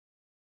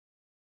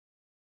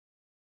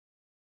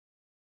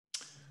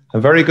A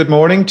very good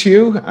morning to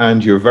you,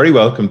 and you're very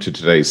welcome to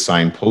today's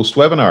Signpost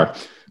webinar.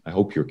 I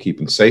hope you're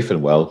keeping safe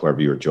and well wherever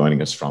you're joining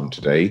us from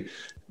today.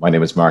 My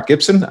name is Mark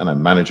Gibson, and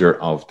I'm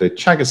manager of the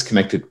Teagasc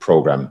Connected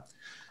program.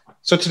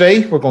 So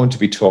today we're going to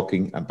be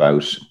talking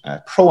about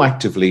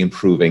proactively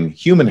improving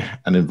human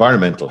and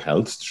environmental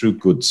health through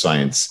good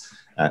science,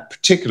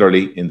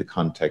 particularly in the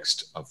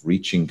context of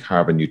reaching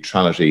carbon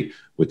neutrality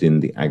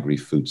within the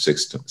agri-food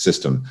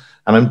system.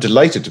 And I'm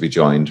delighted to be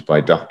joined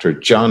by Dr.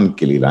 John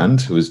Gilliland,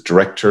 who is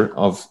Director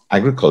of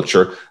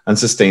Agriculture and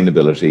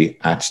Sustainability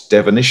at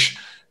Devonish.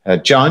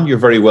 John, you're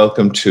very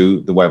welcome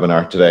to the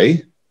webinar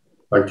today.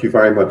 Thank you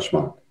very much,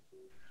 Mark.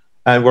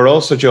 And we're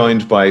also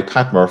joined by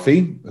Pat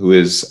Murphy, who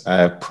is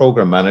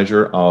Program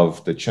Manager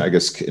of the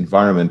Teagasc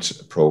Environment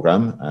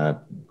Program.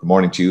 Good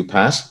morning to you,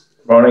 Pat.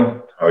 Good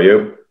morning. How are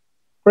you?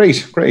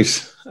 Great,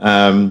 great.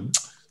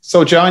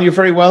 So, John, you're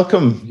very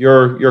welcome.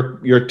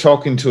 You're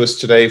talking to us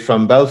today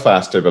from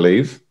Belfast, I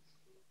believe.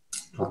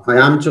 I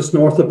am just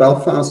north of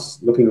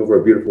Belfast, looking over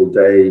a beautiful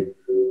day,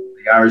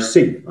 the Irish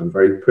Sea. I'm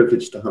very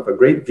privileged to have a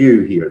great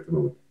view here at the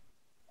moment.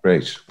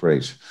 Great,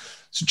 great.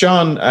 So,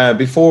 John,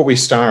 before we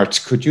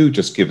start, could you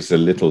just give us a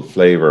little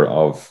flavour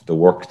of the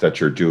work that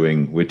you're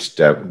doing with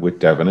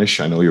Devonish?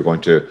 I know you're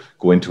going to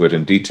go into it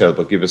in detail,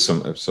 but give us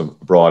some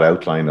broad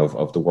outline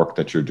of the work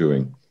that you're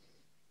doing.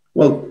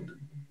 Well,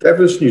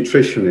 Devonish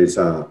Nutrition is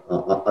a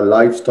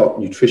livestock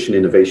nutrition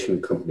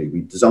innovation company.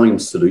 We design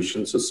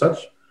solutions as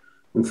such.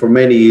 And for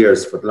many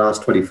years, for the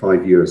last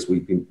 25 years,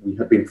 we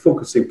have been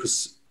focusing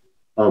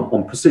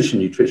on precision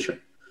nutrition.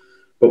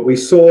 But we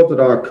saw that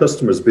our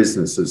customers'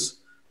 businesses,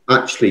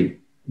 actually,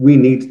 we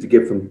needed to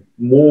give them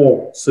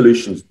more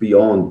solutions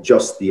beyond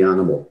just the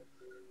animal.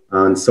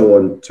 And so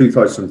in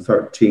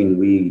 2013,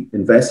 we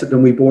invested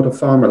and we bought a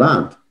farm of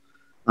land.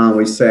 And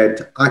we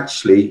said,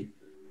 actually,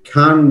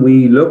 can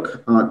we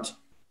look at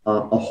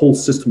a whole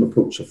system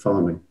approach of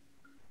farming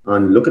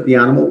and look at the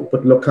animal,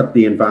 but look at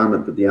the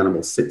environment that the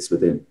animal sits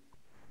within?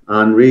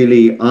 And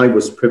really, I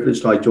was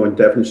privileged. I joined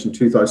Devonish in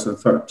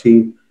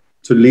 2013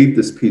 to lead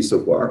this piece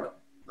of work.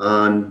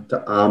 And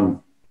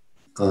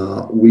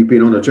we've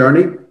been on a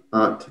journey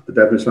at the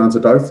Devonish Lands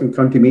of Douth in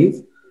County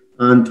Meath.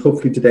 And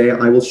hopefully today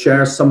I will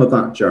share some of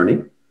that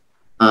journey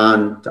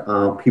and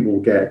people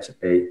will get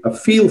a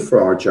feel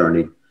for our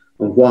journey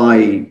and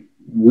why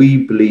we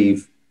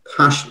believe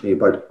passionately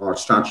about our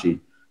strategy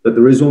that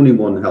there is only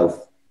one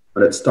health,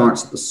 and it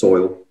starts at the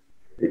soil.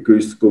 It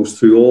goes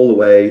through all the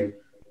way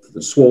to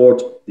the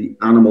sward, the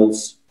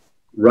animals,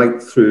 right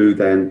through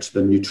then to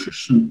the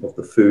nutrition of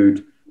the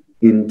food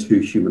into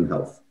human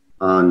health.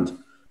 And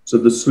so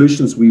the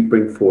solutions we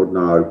bring forward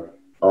now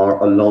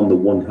are along the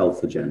One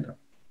Health agenda.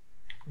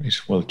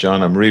 Great. Well,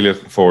 John, I'm really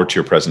looking forward to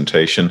your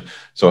presentation.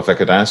 So if I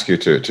could ask you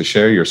to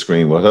share your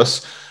screen with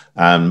us.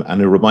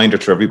 And a reminder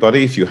to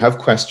everybody, if you have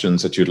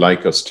questions that you'd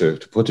like us to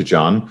put to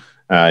John,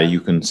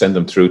 you can send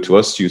them through to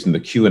us using the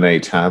Q&A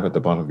tab at the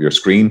bottom of your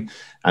screen.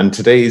 And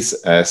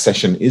today's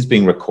session is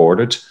being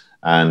recorded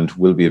and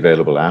will be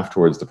available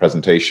afterwards. The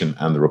presentation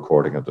and the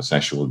recording of the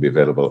session will be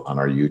available on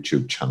our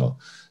YouTube channel.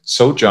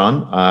 So,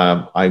 John,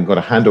 I'm going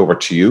to hand over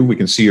to you. We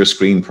can see your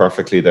screen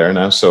perfectly there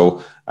now.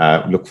 So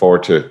look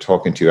forward to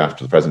talking to you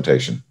after the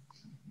presentation.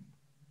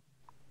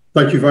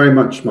 Thank you very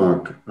much,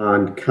 Mark.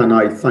 And can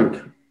I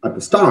thank, at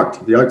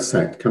the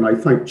outset, can I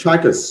thank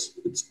Teagasc?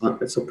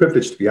 It's a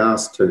privilege to be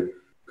asked to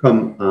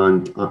come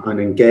and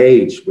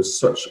engage with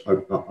such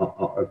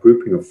a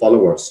grouping of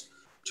followers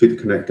to the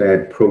Connect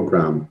Ed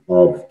program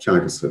of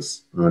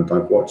Teagasc. And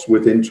I've watched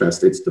with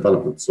interest its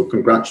development. So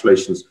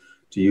congratulations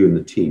to you and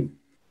the team.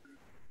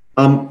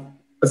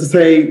 As I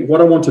say,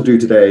 what I want to do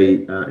today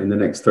in the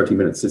next 30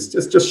 minutes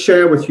is just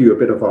share with you a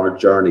bit of our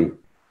journey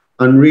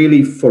and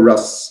really for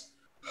us,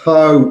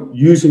 how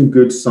using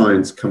good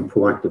science can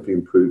proactively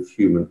improve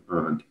human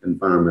and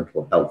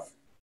environmental health.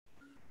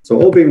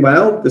 So all being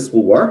well, this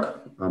will work.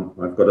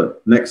 I've got a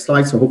next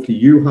slide, so hopefully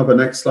you have a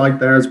next slide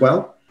there as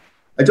well.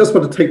 I just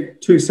want to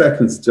take 2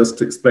 seconds just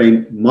to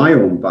explain my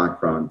own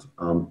background.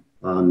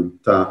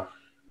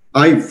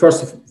 I,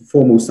 first and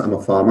foremost, I'm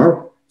a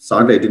farmer.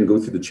 Sadly, I didn't go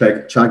through the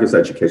Teagasc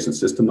education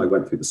system. I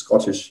went through the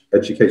Scottish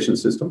education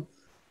system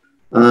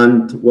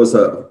and was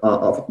a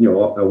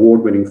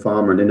award-winning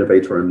farmer and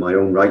innovator in my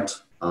own right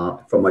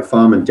from my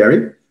farm in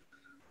Derry.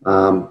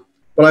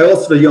 But I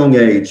also, at a young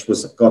age,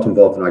 got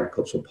involved in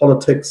agricultural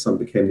politics and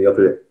became the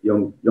other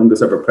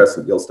youngest ever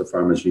president of the Ulster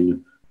Farmers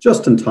Union,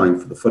 just in time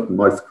for the foot and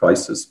mouth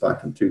crisis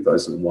back in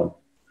 2001.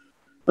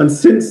 And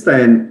since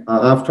then,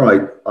 after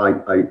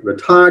I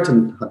retired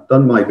and had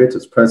done my bit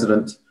as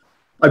president,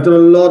 I've done a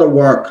lot of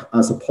work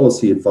as a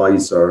policy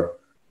advisor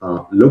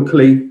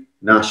locally,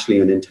 nationally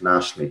and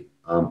internationally.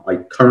 I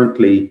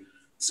currently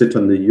sit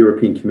on the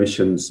European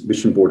Commission's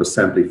Mission Board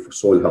Assembly for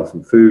Soil Health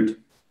and Food.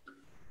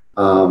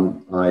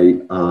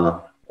 I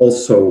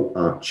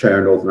also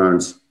chair Northern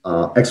Ireland's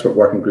expert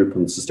working group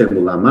on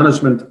sustainable land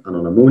management and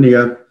on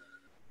ammonia.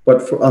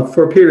 But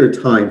for a period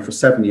of time, for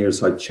 7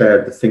 years, I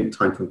chaired the think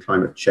tank on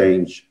climate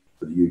change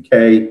for the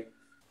UK.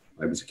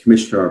 I was a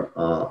commissioner,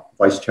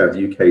 vice chair of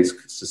the UK's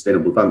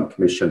Sustainable Development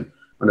Commission,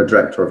 and a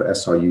director of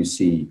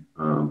SRUC.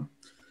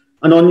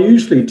 And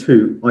unusually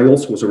too, I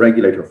also was a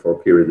regulator for a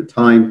period of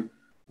time.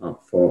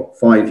 For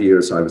 5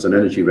 years, I was an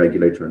energy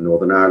regulator in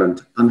Northern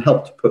Ireland and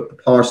helped put the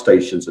power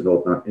stations in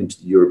Northern Ireland into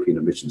the European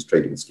Emissions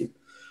Trading Scheme.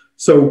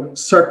 So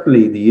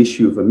certainly the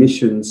issue of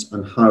emissions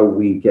and how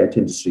we get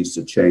industries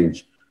to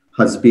change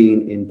has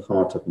been in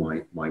part of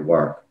my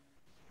work.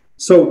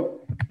 So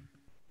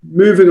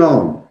moving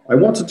on, I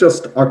want to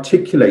just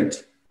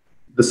articulate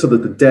the sort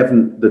of the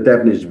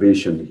Devonish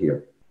vision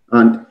here.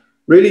 And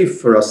really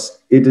for us,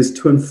 it is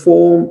to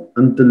inform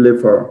and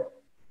deliver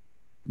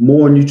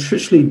more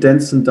nutritionally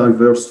dense and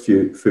diverse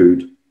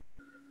food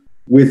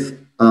with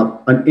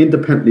an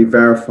independently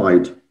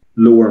verified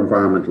lower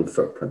environmental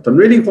footprint. And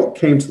really what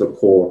came to the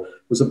core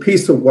was a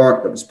piece of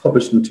work that was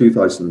published in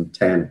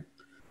 2010.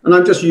 And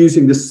I'm just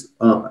using this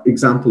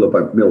example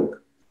about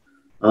milk.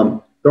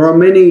 There are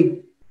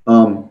many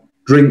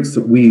drinks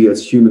that we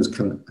as humans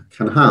can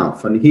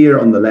have. And here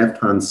on the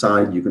left-hand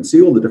side, you can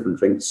see all the different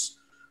drinks: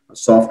 a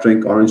soft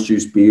drink, orange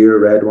juice, beer,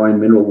 red wine,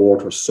 mineral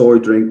water, soy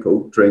drink,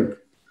 oat drink.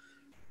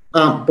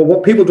 But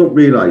what people don't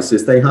realize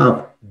is they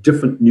have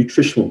different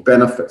nutritional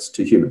benefits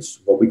to humans,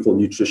 what we call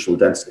nutritional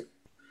density.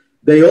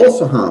 They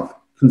also have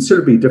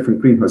considerably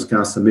different greenhouse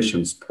gas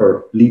emissions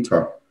per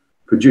litre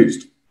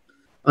produced.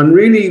 And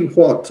really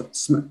what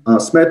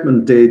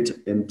Smedman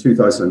did in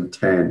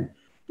 2010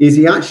 is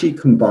he actually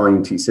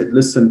combined, he said,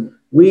 listen,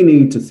 we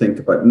need to think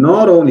about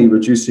not only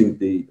reducing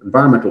the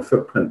environmental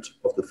footprint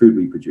of the food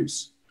we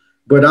produce,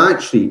 but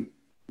actually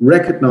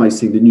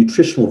recognizing the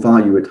nutritional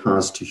value it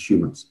has to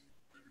humans.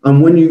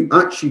 And when you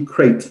actually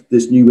create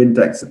this new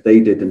index that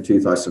they did in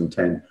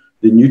 2010,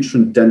 the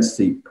nutrient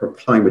density per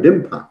climate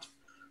impact,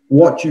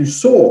 what you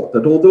saw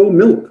that although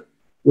milk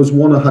was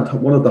one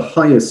of the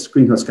highest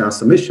greenhouse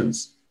gas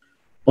emissions,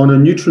 on a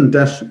nutrient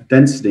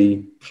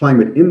density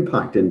climate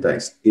impact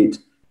index, it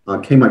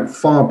came out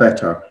far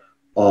better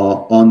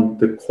on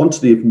the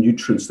quantity of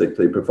nutrients that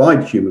they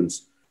provide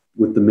humans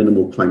with the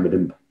minimal climate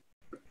impact.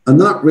 And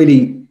that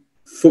really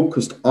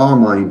focused our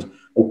mind.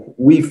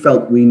 We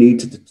felt we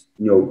needed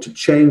to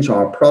change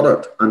our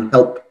product and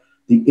help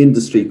the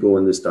industry go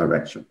in this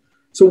direction.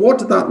 So what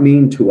did that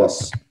mean to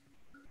us?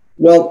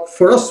 Well,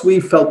 for us, we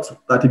felt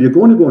that if you're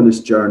going to go on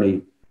this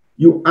journey,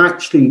 you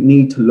actually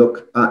need to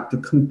look at the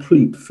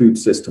complete food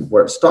system,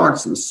 where it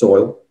starts in the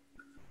soil,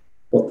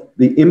 what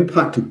the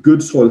impact of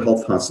good soil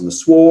health has on the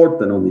sward,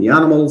 then on the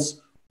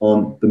animals,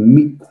 on the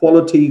meat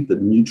quality, the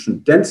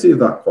nutrient density of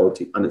that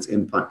quality, and its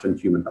impact on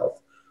human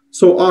health.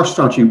 So our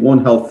strategy,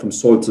 One Health from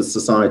Soil to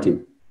Society,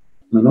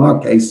 and in our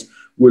case,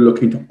 we're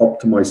looking to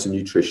optimize the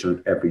nutrition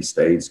at every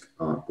stage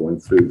going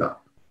through that.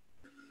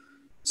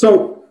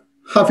 So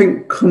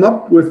having come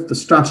up with the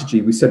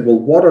strategy, we said, well,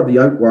 what are the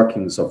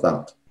outworkings of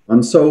that?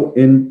 And so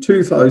in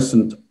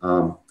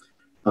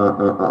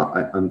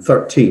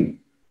 2013,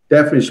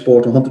 Devonish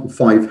bought a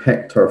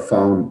 105-hectare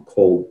farm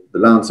called the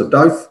Lands of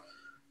Douth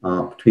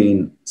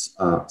between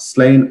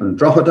Slane and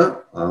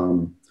Drogheda.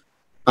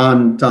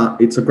 And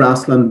it's a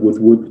grassland with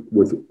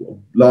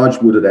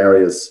large wooded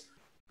areas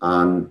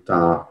and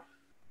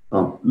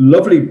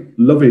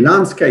lovely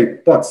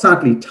landscape, but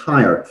sadly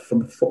tired.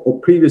 The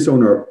previous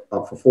owner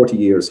for 40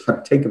 years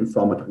had taken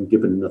from it and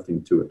given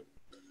nothing to it.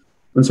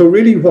 And so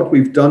really what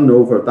we've done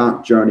over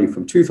that journey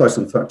from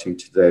 2013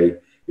 to today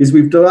is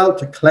we've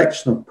developed a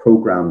collection of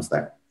programs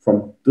there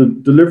from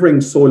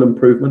delivering soil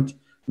improvement,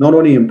 not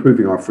only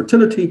improving our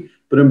fertility,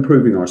 but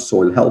improving our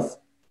soil health,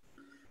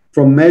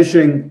 from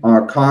measuring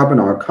our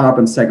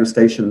carbon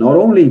sequestration, not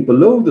only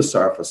below the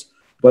surface,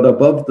 but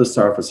above the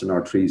surface in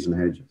our trees and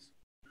hedges,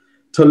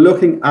 to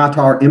looking at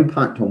our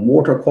impact on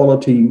water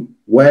quality.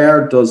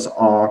 Where does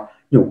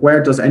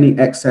any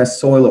excess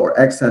soil or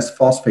excess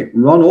phosphate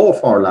run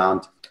off our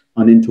land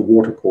and into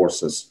water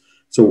courses?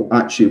 So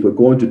actually, if we're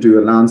going to do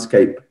a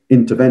landscape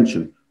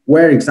intervention,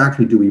 where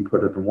exactly do we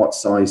put it and what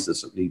size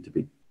does it need to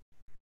be?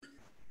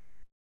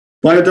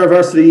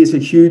 Biodiversity is a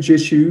huge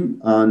issue,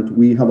 and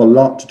we have a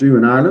lot to do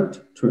in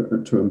Ireland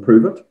to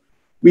improve it.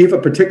 We have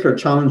a particular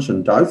challenge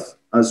in Douth,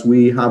 as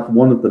we have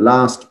one of the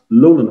last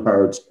lowland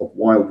herds of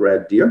wild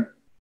red deer.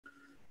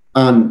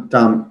 And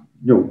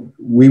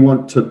we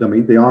want to,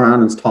 they are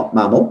Ireland's top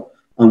mammal,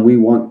 and we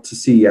want to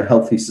see a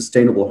healthy,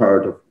 sustainable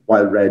herd of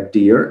wild red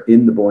deer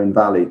in the Boyne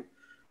Valley.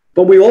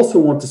 But we also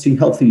want to see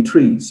healthy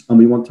trees, and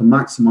we want to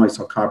maximize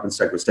our carbon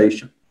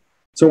sequestration.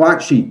 So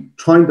actually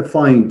trying to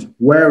find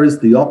where is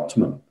the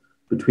optimum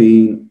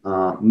between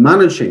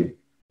managing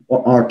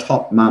our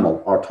top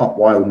mammal, our top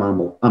wild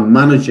mammal, and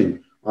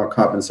managing our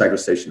carbon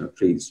sequestration of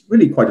trees.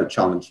 Really quite a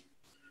challenge.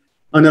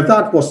 And if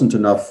that wasn't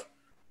enough,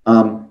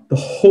 the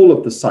whole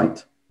of the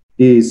site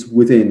is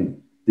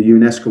within the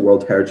UNESCO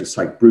World Heritage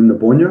Site, Brún na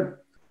Bóinne.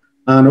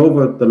 And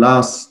over the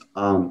last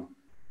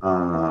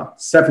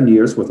 7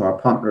 years with our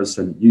partners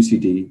in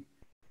UCD,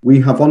 we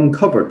have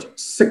uncovered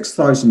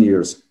 6,000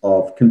 years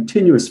of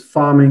continuous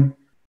farming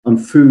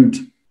and food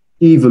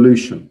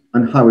evolution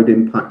and how it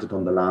impacted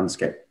on the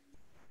landscape.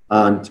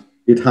 And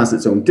it has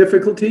its own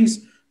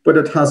difficulties, but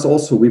it has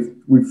also,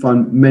 we've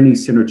found many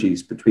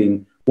synergies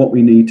between what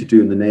we need to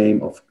do in the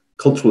name of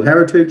cultural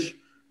heritage,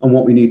 and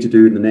what we need to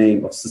do in the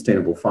name of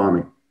sustainable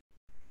farming.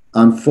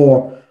 And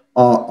for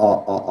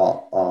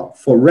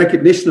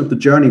recognition of the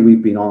journey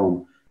we've been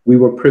on, we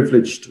were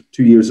privileged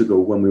 2 years ago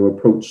when we were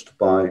approached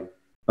by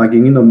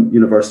Ginghamam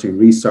University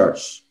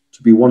Research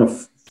to be one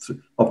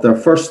of their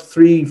first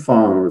 3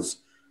 farmers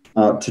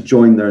to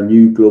join their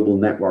new global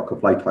network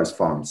of lighthouse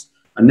farms.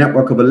 A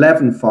network of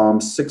 11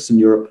 farms, 6 in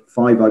Europe,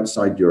 5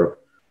 outside Europe,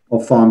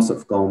 of farms that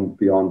have gone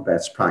beyond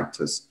best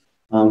practice,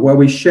 where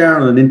we share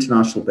on an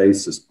international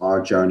basis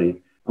our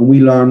journey and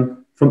we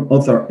learn from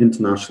other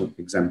international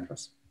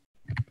exemplars.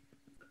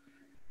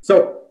 So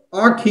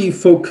our key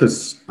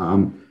focus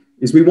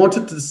is we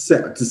wanted to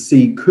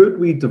see, could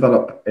we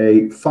develop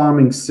a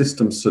farming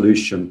system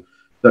solution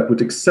that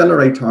would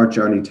accelerate our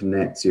journey to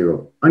net zero?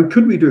 And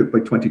could we do it by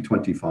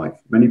 2025?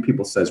 Many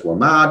people says we're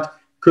mad,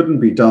 couldn't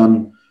be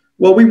done.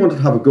 Well, we wanted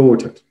to have a go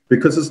at it,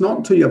 because it's not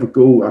until you have a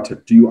go at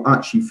it do you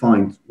actually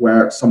find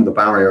where some of the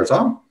barriers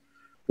are,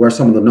 where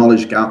some of the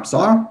knowledge gaps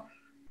are,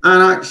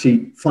 and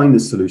actually find the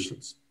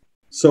solutions.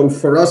 So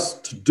for us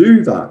to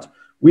do that,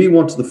 we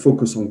wanted to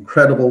focus on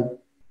credible,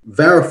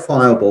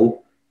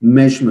 verifiable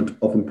measurement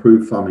of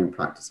improved farming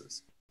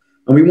practices.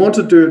 And we want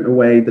to do it in a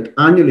way that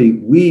annually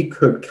we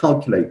could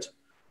calculate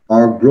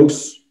our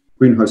gross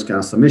greenhouse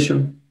gas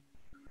emission,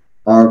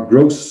 our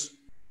gross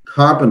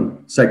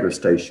carbon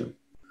sequestration.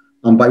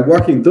 And by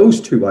working those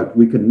two out,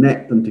 we can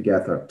net them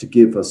together to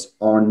give us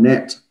our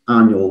net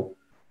annual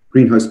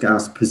greenhouse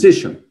gas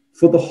position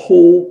for the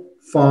whole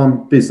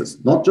farm business,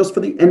 not just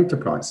for the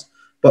enterprise,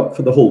 but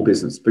for the whole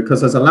business.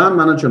 Because as a land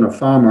manager and a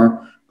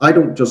farmer, I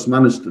don't just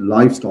manage the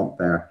livestock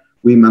there.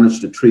 We manage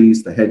the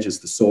trees, the hedges,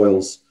 the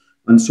soils.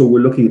 And so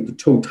we're looking at the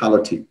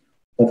totality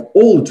of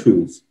all the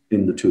tools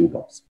in the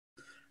toolbox.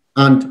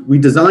 And we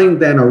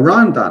designed then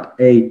around that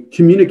a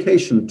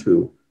communication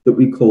tool that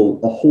we call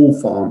a whole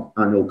farm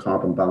annual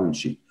carbon balance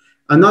sheet.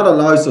 And that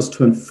allows us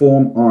to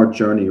inform our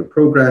journey of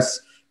progress,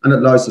 and it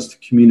allows us to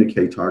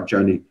communicate our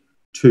journey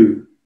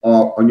to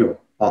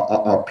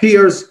our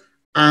peers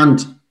and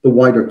the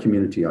wider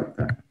community out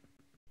there.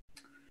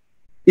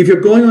 If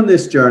you're going on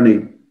this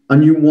journey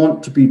and you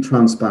want to be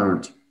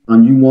transparent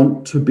and you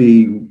want to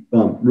be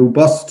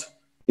robust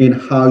in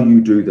how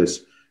you do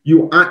this,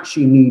 you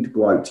actually need to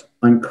go out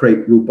and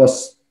create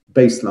robust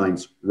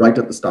baselines right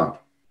at the start.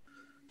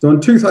 So in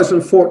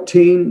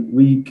 2014,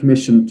 we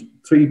commissioned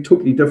 3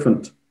 totally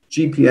different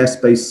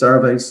GPS-based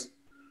surveys.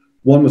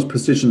 One was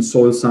precision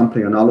soil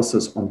sampling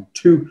analysis on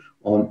two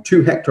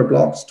hectare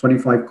blocks,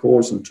 25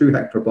 cores and 2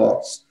 hectare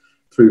blocks,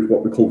 through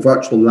what we call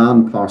virtual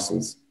land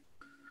parcels.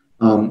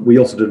 We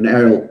also did an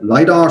aerial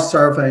LiDAR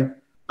survey,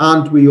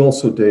 and we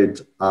also did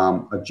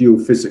a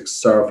geophysics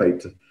survey.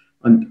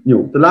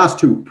 The last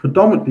 2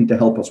 predominantly to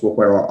help us with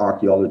where our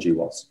archaeology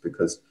was,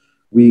 because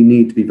we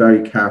need to be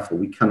very careful.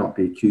 We cannot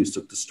be accused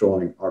of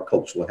destroying our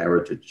cultural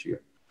heritage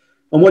here.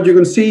 And what you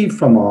can see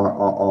from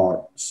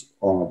our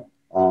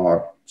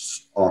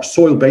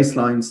soil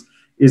baselines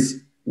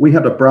is we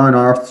had a brown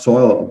earth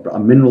soil, a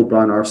mineral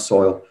brown earth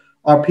soil.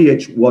 Our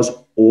pH was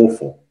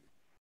awful.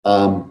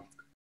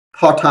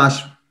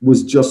 Potash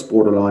was just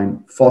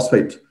borderline.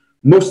 Phosphate,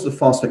 most of the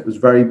phosphate was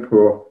very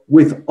poor,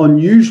 with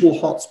unusual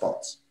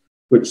hotspots,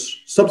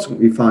 which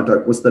subsequently found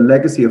out was the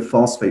legacy of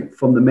phosphate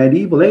from the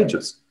medieval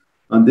ages.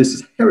 And this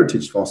is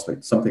heritage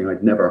phosphate, something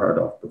I'd never heard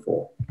of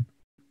before.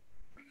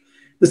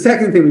 The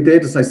second thing we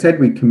did, as I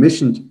said, we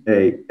commissioned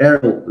an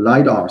aerial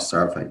LiDAR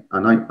survey.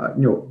 And I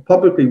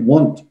publicly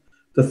want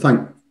to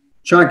thank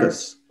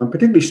Chagas, and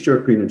particularly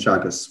Stuart Green and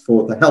Chagas,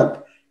 for the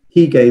help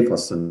he gave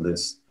us in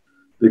this.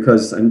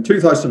 Because in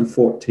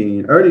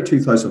 2014, early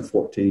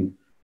 2014,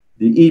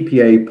 the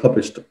EPA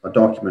published a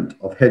document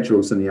of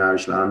hedgerows in the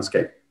Irish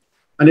landscape.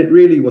 And it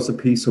really was a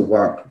piece of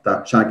work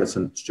that Chagas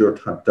and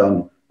Stuart had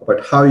done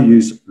about how you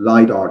use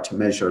LiDAR to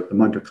measure the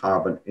amount of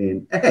carbon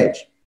in a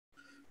hedge.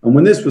 And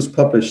when this was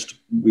published,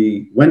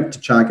 we went to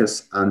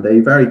Chagas and they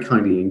very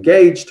kindly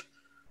engaged.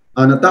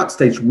 And at that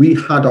stage, we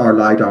had our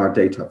LiDAR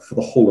data for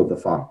the whole of the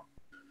farm.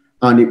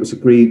 And it was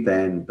agreed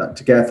then that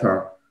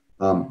together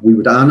we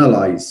would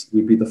analyze,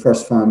 we'd be the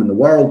first farm in the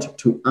world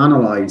to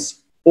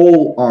analyze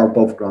all our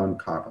above ground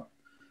carbon.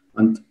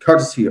 And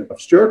courtesy of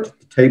Stuart,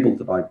 the table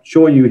that I'm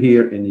showing you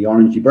here in the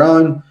orangey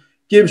brown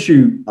gives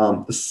you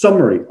the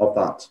summary of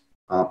that.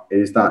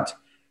 Is that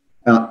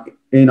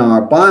in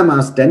our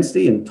biomass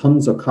density in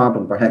tons of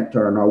carbon per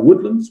hectare in our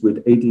woodlands,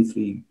 with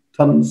 83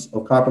 tons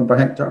of carbon per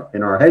hectare,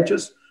 in our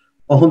hedges,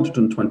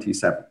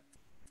 127.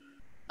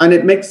 And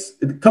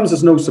it comes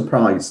as no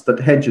surprise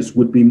that hedges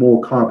would be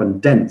more carbon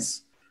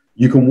dense.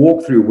 You can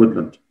walk through a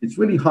woodland. It's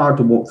really hard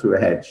to walk through a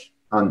hedge.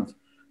 And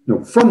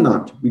from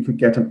that, we could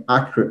get an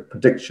accurate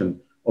prediction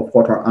of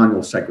what our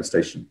annual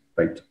sequestration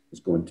rate was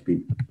going to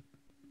be.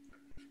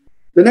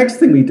 The next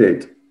thing we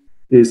did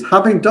is,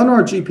 having done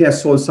our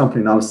GPS soil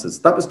sampling analysis,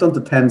 that was done to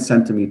 10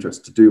 centimeters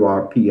to do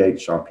our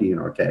pH, our P and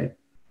our K.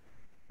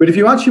 But if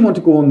you actually want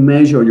to go and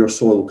measure your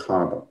soil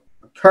carbon,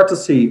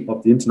 courtesy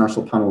of the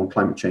International Panel on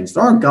Climate Change,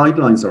 there are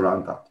guidelines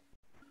around that.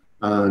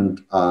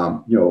 And,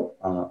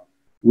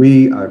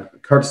 we,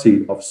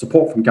 courtesy of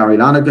support from Gary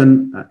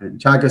Lanigan in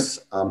Chagas,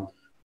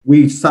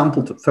 we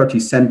sampled 30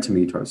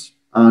 centimeters,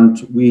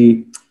 and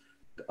we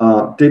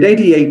did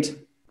 88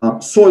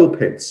 soil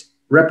pits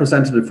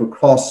representative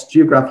across,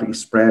 geographically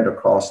spread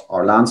across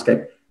our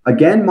landscape,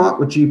 again marked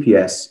with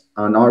GPS.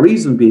 And our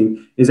reason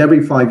being is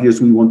every 5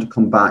 years we want to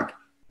come back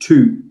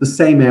to the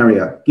same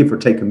area, give or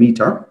take a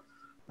meter,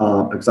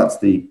 because that's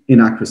the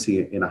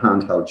inaccuracy in a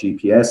handheld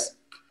GPS,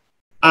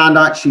 and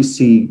actually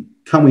see,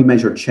 can we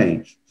measure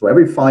change? So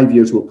every 5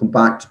 years we'll come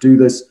back to do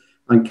this,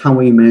 and can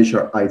we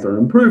measure either an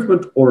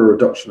improvement or a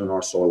reduction in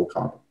our soil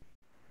carbon?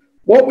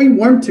 What we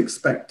weren't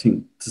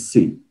expecting to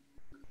see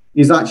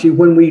is actually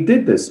when we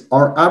did this,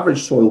 our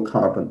average soil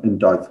carbon in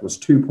Doubt was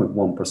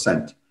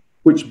 2.1%,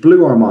 which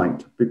blew our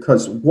mind,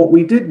 because what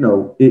we did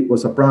know, it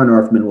was a brown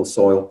earth mineral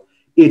soil.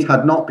 It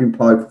had not been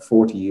ploughed for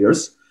 40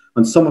 years,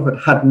 and some of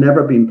it had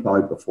never been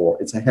ploughed before.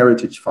 It's a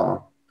heritage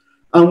farm.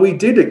 And we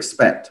did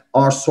expect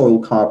our soil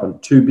carbon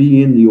to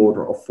be in the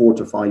order of 4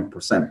 to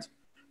 5%,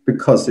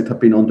 because it had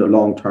been under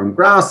long-term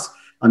grass.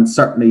 And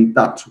certainly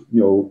that,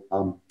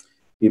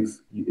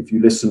 if you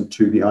listen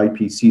to the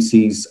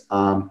IPCC's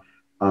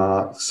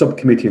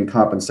subcommittee on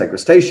carbon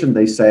sequestration,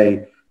 they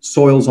say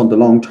soils under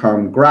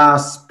long-term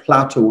grass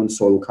plateau in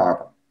soil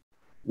carbon.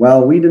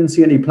 Well, we didn't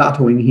see any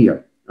plateauing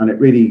here. And it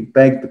really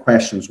begged the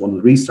questions. One of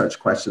the research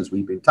questions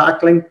we've been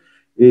tackling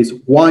is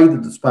why the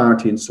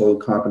disparity in soil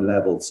carbon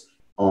levels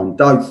on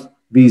Doubt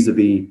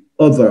vis-a-vis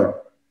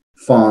other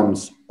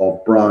farms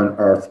of brown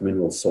earth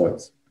mineral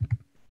soils.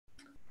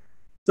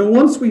 So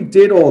once we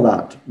did all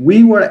that,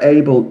 we were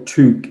able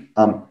to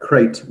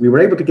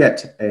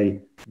get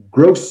a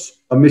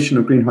gross emission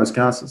of greenhouse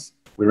gases.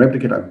 We were able to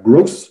get a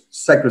gross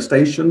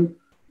sequestration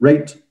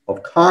rate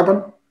of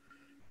carbon,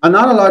 and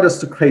that allowed us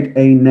to create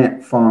a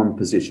net farm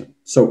position.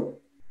 So,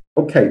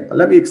 okay,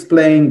 let me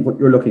explain what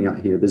you're looking at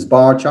here. This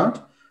bar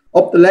chart.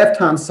 Up the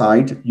left-hand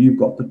side, you've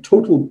got the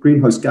total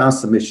greenhouse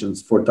gas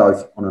emissions for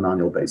Doubt on an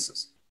annual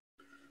basis.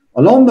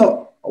 Along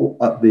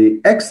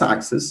the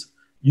x-axis,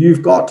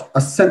 you've got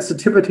a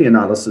sensitivity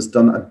analysis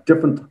done at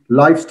different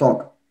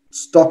livestock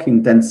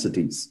stocking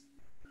densities.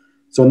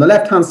 So on the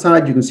left-hand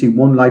side, you can see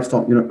 1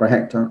 livestock unit per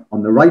hectare.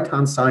 On the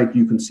right-hand side,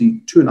 you can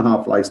see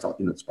 2.5 livestock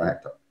units per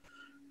hectare.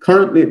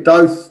 Currently at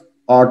Doubt,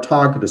 our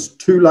target is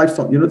 2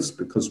 livestock units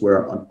because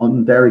we're an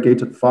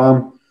underogated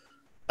farm.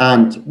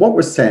 And what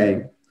we're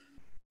saying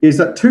is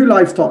that 2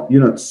 livestock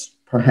units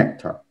per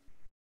hectare,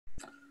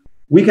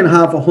 we can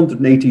have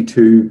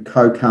 182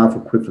 cow-calf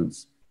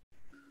equivalents,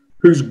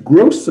 whose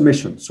gross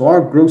emission, so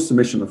our gross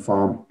emission of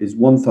farm is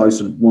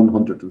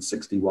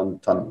 1,161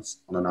 tonnes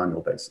on an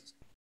annual basis.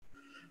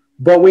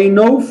 But we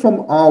know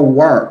from our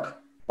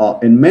work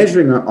in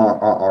measuring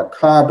our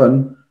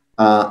carbon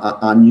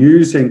and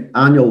using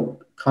annual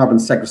carbon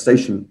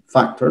sequestration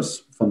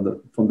factors from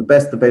the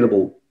best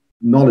available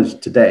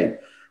knowledge today,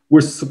 we're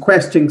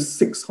sequestering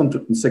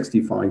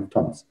 665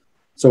 tonnes.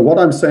 So what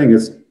I'm saying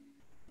is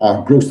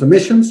our gross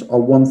emissions are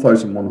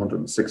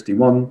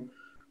 1,161.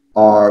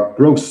 Our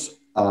gross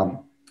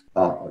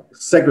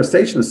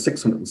sequestration is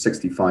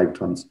 665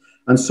 tonnes.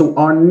 And so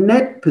our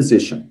net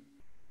position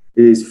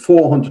is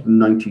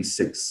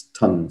 496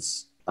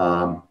 tonnes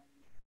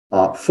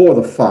for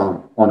the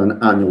farm on an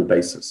annual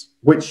basis,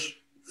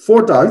 which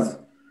for Doubt,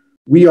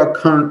 we are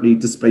currently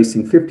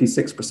displacing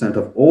 56%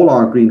 of all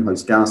our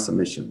greenhouse gas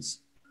emissions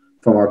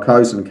from our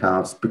cows and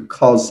calves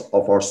because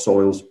of our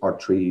soils, our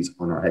trees,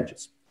 and our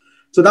hedges.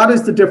 So that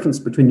is the difference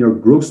between your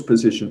gross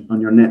position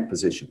and your net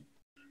position.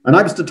 And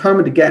I was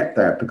determined to get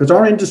there because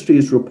our industry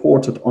is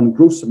reported on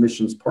gross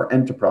emissions per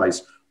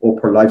enterprise or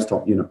per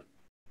livestock unit.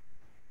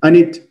 And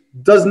it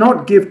does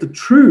not give the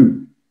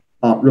true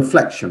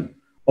reflection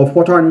of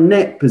what our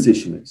net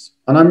position is.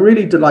 And I'm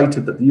really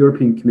delighted that the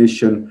European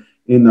Commission,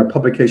 in their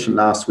publication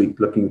last week,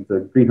 looking at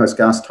the greenhouse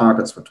gas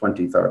targets for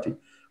 2030,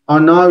 are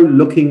now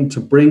looking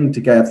to bring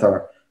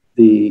together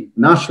the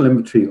National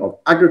Inventory of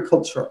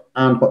Agriculture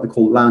and what they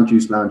call land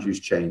use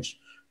change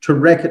to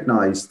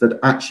recognize that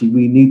actually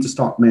we need to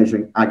start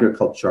measuring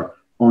agriculture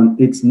on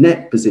its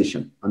net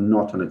position and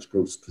not on its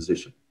gross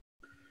position.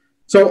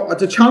 So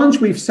the challenge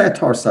we've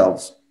set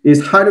ourselves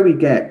is how do we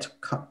get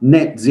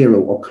net zero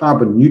or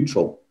carbon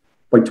neutral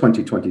by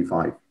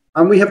 2025?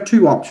 And we have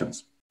 2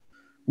 options.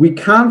 We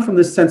can, from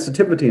this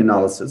sensitivity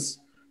analysis,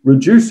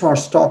 reduce our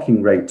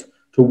stocking rate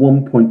to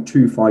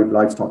 1.25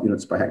 livestock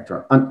units per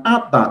hectare. And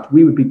at that,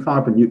 we would be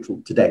carbon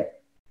neutral today.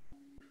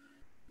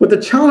 But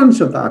the challenge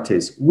of that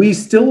is we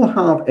still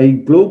have a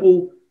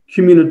global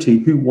community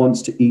who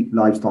wants to eat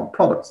livestock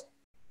products.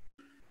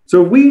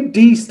 So if we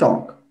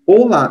destock,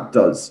 all that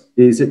does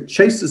is it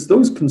chases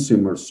those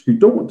consumers who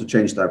don't want to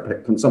change their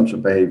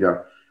consumption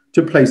behavior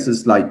to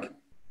places like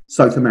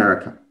South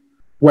America,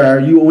 where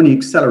you only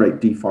accelerate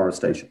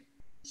deforestation.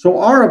 So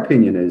our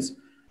opinion is,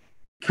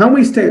 can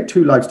we stay at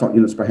 2 livestock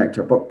units per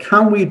hectare, but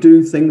can we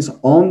do things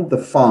on the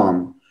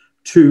farm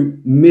to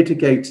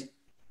mitigate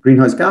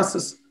greenhouse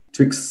gases,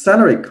 to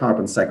accelerate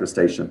carbon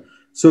sequestration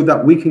so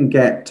that we can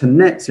get to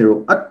net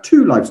zero at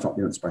 2 livestock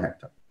units per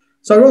hectare?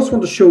 So I also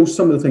want to show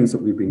some of the things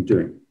that we've been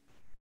doing.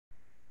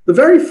 The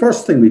very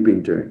first thing we've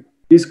been doing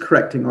is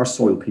correcting our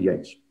soil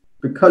pH,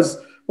 because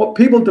what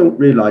people don't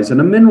realize, in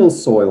a mineral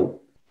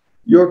soil,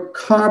 your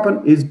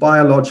carbon is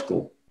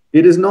biological.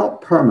 It is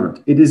not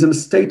permanent. It is in a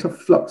state of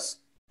flux.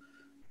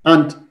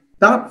 And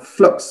that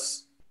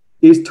flux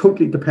is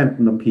totally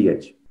dependent on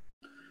pH.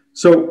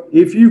 So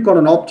if you've got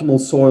an optimal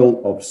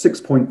soil of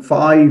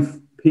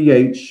 6.5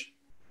 pH,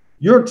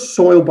 your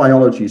soil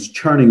biology is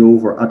churning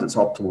over at its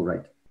optimal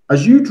rate.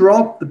 As you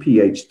drop the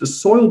pH, the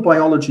soil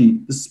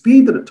biology, the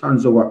speed that it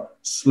turns over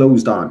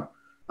slows down.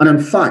 And in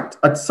fact,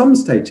 at some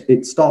stage,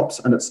 it stops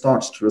and it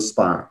starts to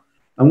respire.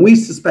 And we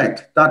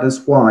suspect that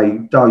is why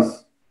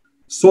Dow's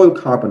soil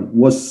carbon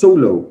was so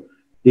low,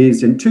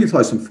 is in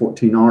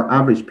 2014, our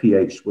average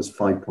pH was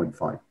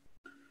 5.5.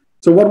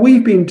 So what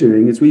we've been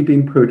doing is we've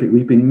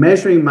been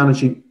measuring,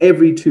 managing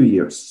every 2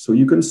 years. So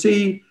you can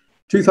see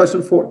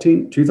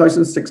 2014,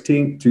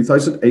 2016,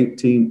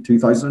 2018,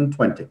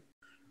 2020.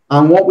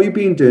 And what we've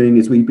been doing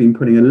is we've been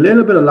putting a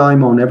little bit of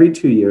lime on every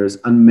 2 years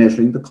and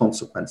measuring the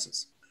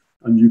consequences.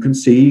 And you can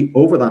see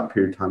over that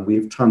period of time,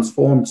 we've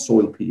transformed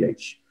soil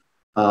pH,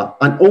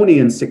 and only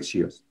in 6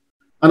 years.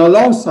 And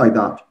alongside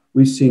that,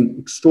 we've seen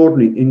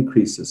extraordinary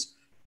increases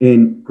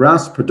in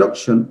grass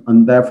production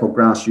and therefore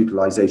grass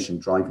utilization,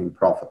 driving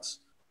profits,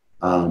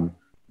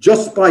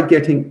 just by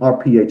getting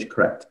our pH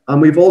correct.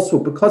 And we've also,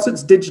 because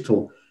it's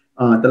digital,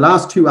 the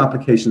last 2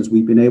 applications,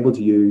 we've been able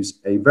to use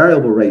a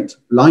variable rate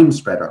lime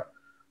spreader,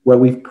 where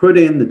we've put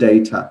in the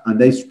data and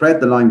they spread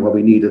the lime where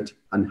we need it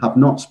and have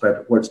not spread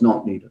it where it's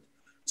not needed.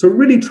 So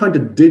really trying to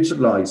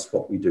digitalize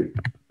what we do.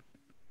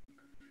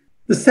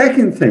 The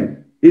second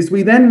thing is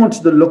we then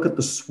wanted to look at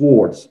the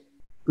swards,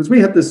 because we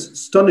had this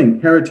stunning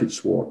heritage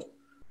sward,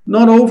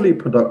 not overly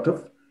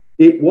productive.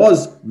 It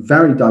was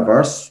very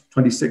diverse,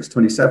 26,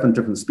 27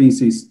 different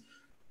species.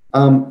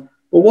 But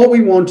what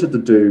we wanted to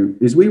do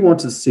is we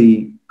wanted to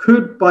see,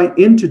 could, by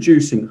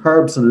introducing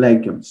herbs and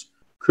legumes,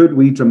 could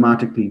we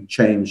dramatically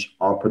change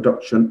our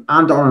production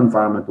and our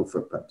environmental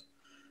footprint?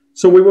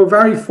 So we were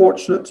very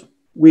fortunate.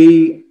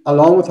 We,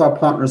 along with our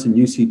partners in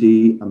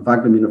UCD and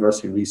Wageningen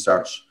University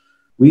Research,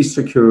 we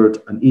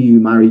secured an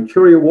EU Marie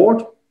Curie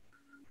Award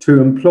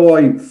to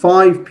employ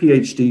 5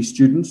 PhD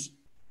students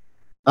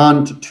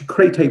and to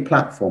create a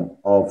platform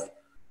of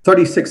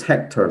 36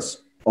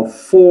 hectares of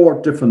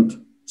 4 different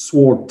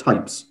sward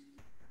types.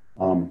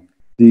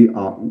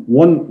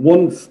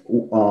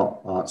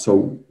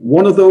 So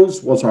one of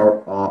those was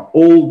our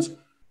old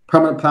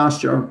permanent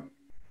pasture.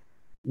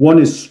 One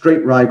is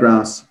straight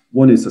ryegrass.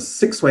 One is a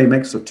 6-way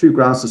mix of 2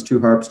 grasses,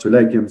 2 herbs, 2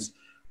 legumes.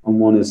 And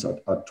one is a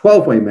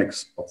 12-way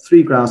mix of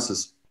 3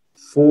 grasses,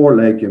 4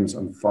 legumes,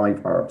 and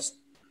 5 herbs.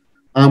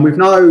 And we've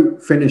now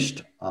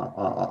finished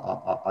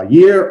a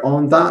year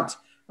on that.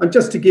 And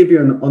just to give you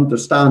an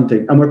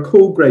understanding, and we're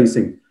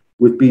co-grazing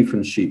with beef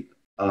and sheep.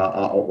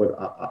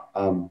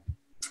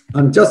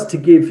 And just to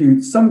give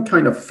you some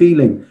kind of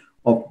feeling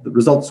of the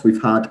results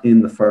we've had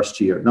in the first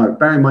year. Now,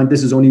 bear in mind,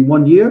 this is only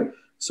 1 year.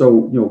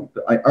 So,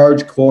 I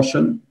urge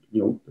caution.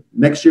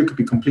 Next year could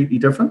be completely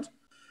different.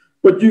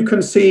 But you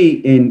can see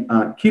in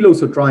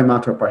kilos of dry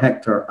matter per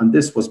hectare, and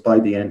this was by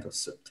the end of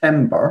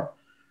September,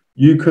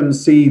 you can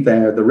see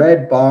there the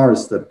red bar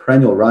is the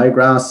perennial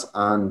ryegrass,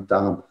 and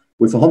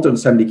with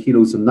 170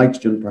 kilos of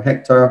nitrogen per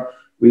hectare,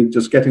 we're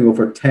just getting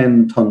over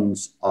 10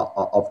 tons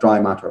of dry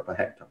matter per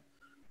hectare.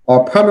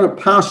 Our permanent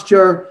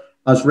pasture,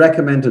 as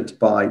recommended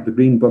by the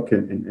Green Book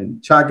in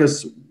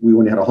Chagas, we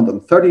only had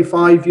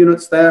 135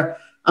 units there,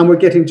 and we're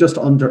getting just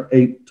under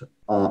 8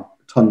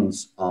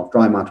 tons of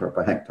dry matter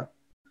per hectare.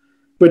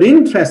 But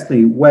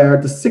interestingly, where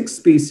the 6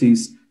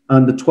 species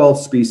and the 12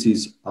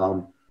 species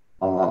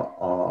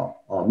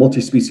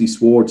multi-species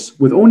swards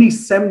with only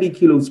 70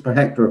 kilos per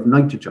hectare of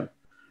nitrogen,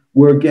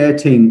 we're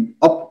getting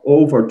up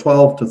over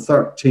 12 to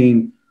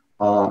 13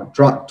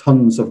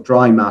 tons of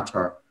dry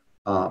matter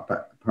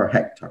per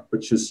hectare,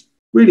 which is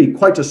really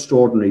quite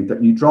extraordinary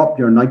that you drop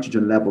your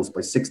nitrogen levels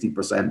by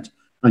 60%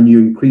 and you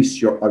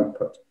increase your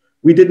output.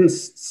 We didn't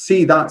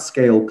see that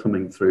scale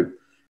coming through.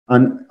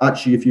 And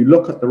actually, if you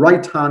look at the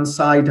right-hand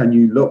side and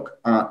you look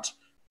at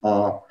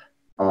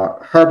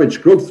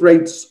herbage growth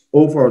rates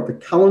over the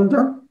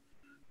calendar,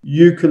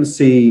 you can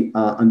see,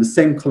 and the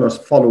same colors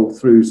follow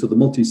through. So the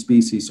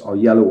multi-species are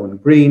yellow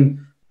and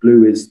green.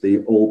 Blue is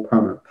the old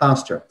permanent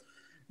pasture.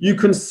 You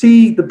can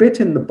see the bit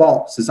in the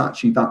box is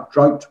actually that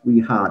drought we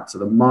had, so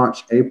the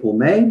March, April,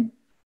 May.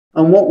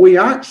 And what we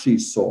actually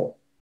saw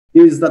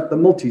is that the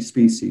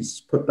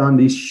multi-species put down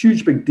these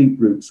huge, big, deep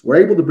roots, were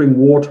able to bring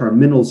water and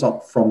minerals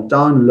up from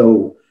down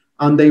low,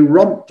 and they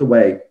rumped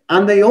away.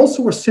 And they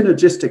also were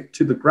synergistic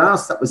to the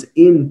grass that was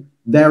in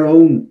their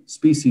own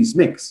species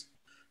mix.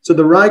 So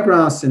the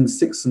ryegrass in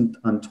 6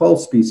 and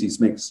 12 species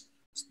mix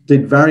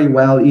did very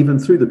well, even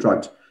through the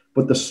drought.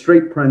 But the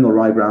straight perennial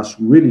ryegrass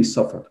really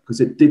suffered because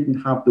it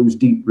didn't have those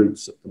deep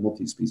roots that the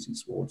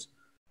multi-species swards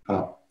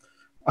have.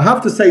 I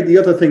have to say the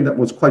other thing that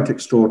was quite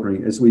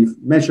extraordinary is we've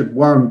measured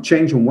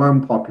change in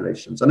worm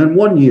populations. And in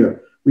 1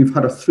 year, we've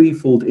had a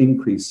 3-fold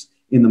increase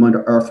in the amount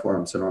of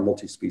earthworms in our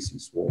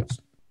multi-species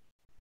swards.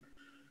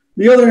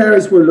 The other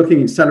areas we're looking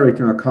at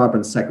accelerating our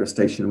carbon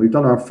sequestration. We've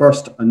done our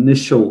first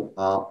initial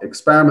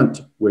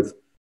experiment with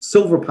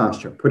silver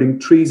pasture, putting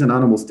trees and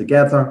animals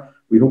together.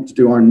 We hope to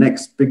do our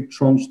next big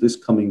tranche this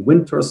coming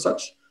winter as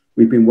such.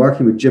 We've been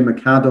working with Jim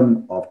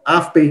McAdam of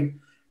AFBI,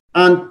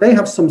 and they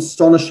have some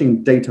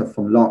astonishing data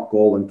from Loch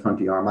Gall and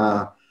County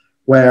Armagh,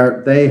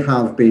 where they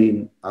have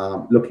been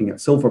looking at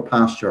silver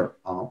pasture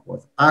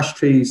with ash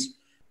trees,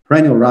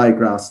 perennial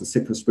ryegrass and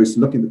citrus spruce,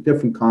 looking at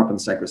different carbon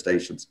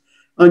sequestrations.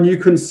 And you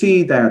can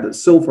see there that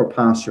silver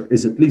pasture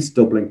is at least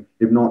doubling,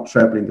 if not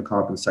trebling, the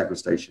carbon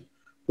sequestration,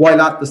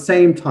 while at the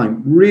same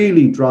time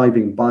really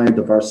driving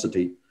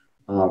biodiversity,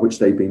 which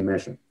they've been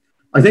measuring.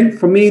 I think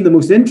for me, the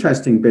most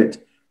interesting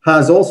bit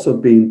has also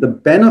been the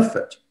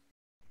benefit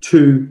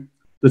to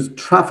the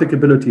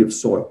trafficability of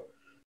soil.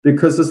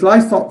 Because as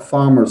livestock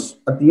farmers,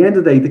 at the end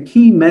of the day, the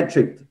key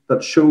metric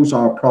that shows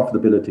our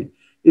profitability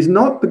is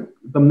not the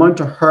amount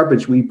of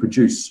herbage we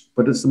produce,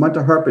 but it's the amount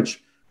of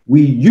herbage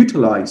we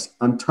utilize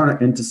and turn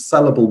it into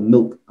sellable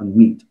milk and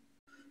meat.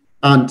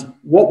 And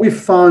what we've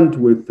found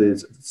with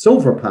the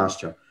silver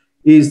pasture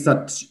is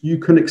that you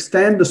can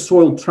extend the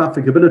soil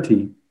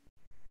trafficability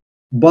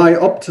by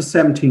up to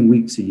 17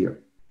 weeks a year.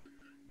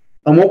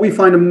 And what we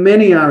find in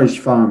many Irish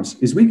farms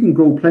is we can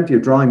grow plenty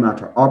of dry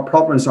matter. Our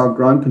problem is our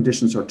ground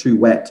conditions are too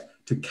wet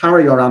to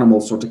carry our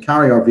animals or to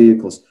carry our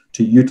vehicles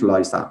to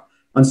utilize that.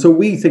 And so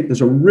we think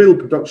there's a real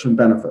production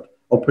benefit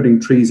of putting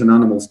trees and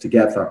animals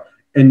together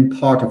in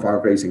part of our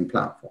grazing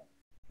platform.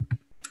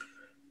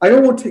 I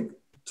don't want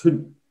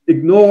to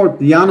ignore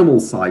the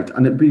animal side,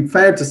 and it'd be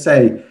fair to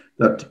say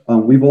that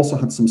we've also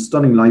had some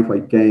stunning live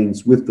weight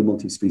gains with the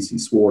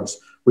multi-species swards,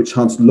 which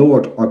has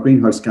lowered our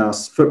greenhouse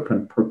gas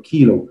footprint per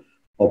kilo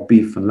of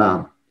beef and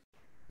lamb.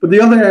 But the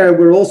other area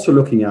we're also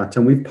looking at,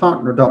 and we've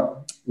partnered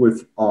up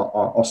with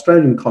our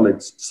Australian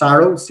colleagues,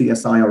 CSIRO,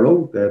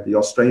 CSIRO, they're the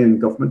Australian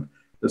government,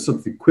 they're sort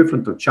of the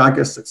equivalent of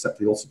Chagas, except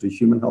they also do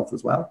human health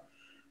as well.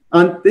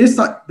 And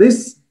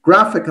this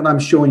graphic that I'm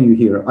showing you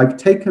here, I've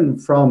taken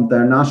from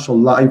their National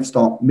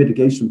Livestock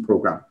Mitigation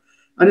Program.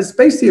 And it's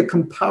basically a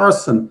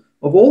comparison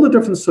of all the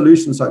different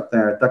solutions out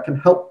there that can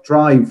help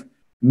drive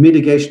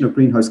mitigation of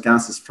greenhouse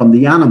gases from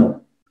the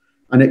animal.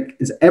 And it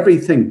is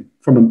everything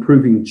from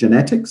improving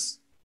genetics,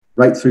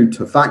 right through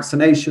to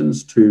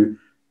vaccinations, to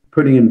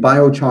putting in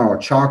biochar or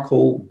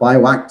charcoal,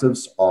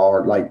 bioactives,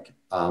 or like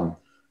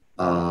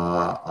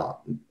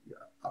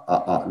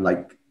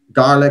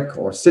garlic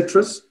or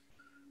citrus.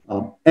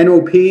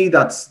 NOP,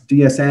 that's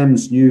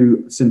DSM's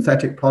new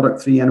synthetic product,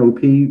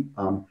 3-NOP,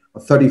 a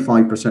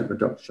 35%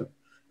 reduction.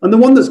 And the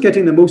one that's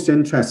getting the most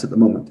interest at the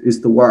moment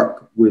is the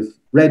work with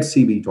red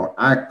seaweed or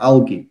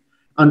algae,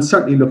 and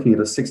certainly looking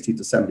at a 60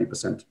 to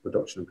 70%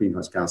 reduction of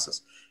greenhouse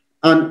gases.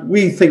 And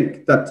we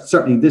think that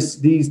certainly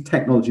these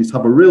technologies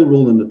have a real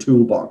role in the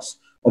toolbox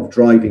of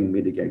driving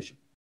mitigation.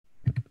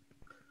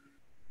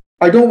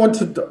 I don't want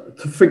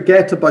to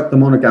forget about the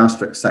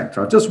monogastric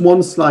sector. Just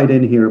one slide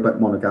in here about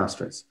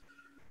monogastrics.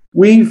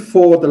 We,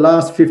 for the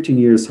last 15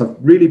 years, have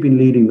really been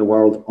leading the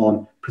world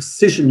on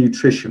precision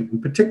nutrition,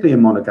 and particularly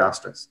in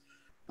monogastrics.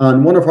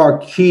 And one of our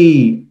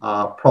key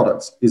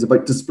products is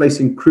about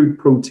displacing crude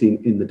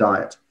protein in the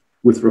diet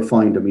with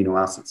refined amino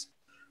acids.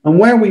 And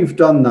where we've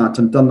done that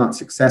and done that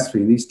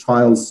successfully,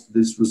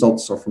 these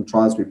results are from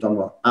trials we've done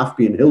with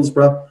AFBI in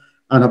Hillsborough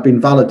and have been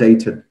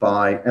validated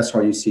by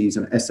SRUC's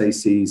and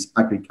SAC's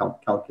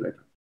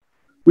AgriCalculator.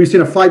 We've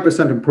seen a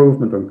 5%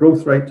 improvement on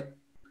growth rate.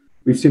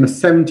 We've seen a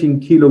 17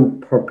 kilo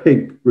per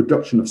pig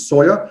reduction of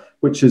soya,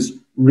 which is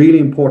really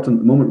important at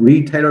the moment.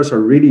 Retailers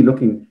are really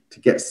looking to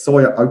get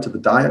soya out of the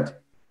diet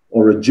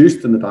or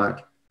reduced in the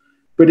diet.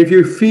 But if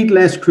you feed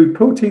less crude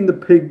protein, the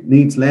pig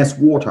needs less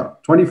water,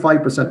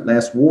 25%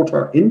 less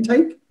water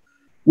intake,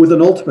 with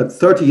an ultimate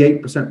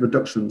 38%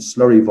 reduction in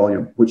slurry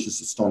volume, which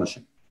is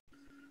astonishing.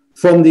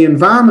 From the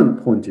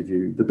environment point of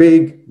view, the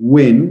big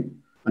win,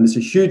 and it's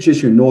a huge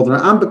issue in Northern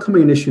and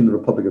becoming an issue in the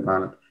Republic of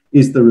Ireland,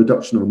 is the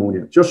reduction of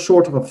ammonia, just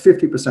short of a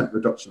 50%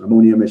 reduction in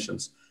ammonia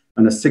emissions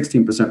and a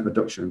 16%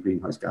 reduction in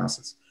greenhouse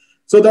gases.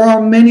 So there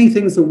are many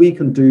things that we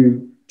can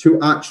do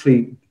to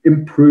actually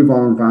improve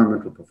our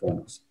environmental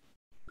performance.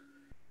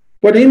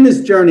 But in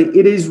this journey,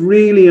 it is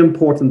really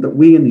important that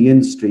we in the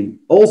industry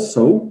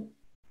also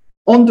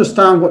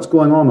understand what's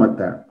going on out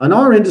there. And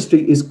our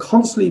industry is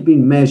constantly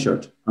being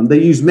measured, and they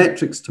use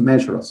metrics to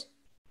measure us.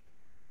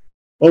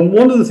 And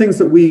one of the things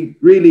that we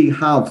really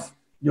have,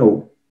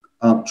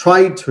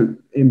 tried to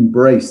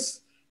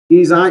embrace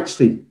is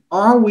actually,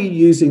 are we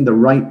using the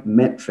right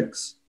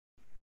metrics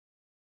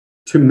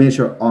to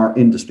measure our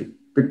industry?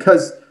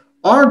 Because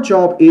our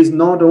job is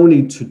not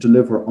only to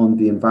deliver on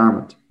the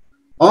environment.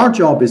 Our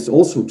job is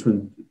also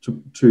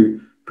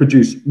to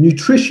produce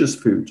nutritious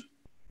food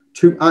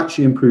to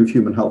actually improve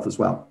human health as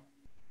well.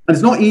 And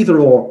it's not either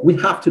or, we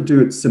have to do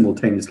it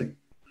simultaneously.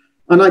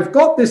 And I've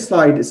got this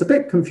slide, it's a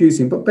bit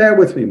confusing, but bear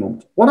with me a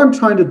moment. What I'm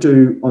trying to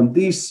do on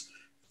these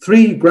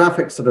three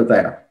graphics that are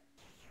there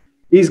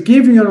is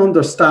give you an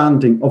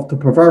understanding of the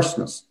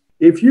perverseness.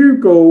 If you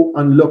go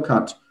and look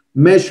at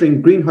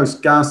measuring greenhouse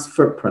gas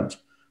footprint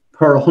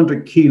per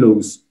 100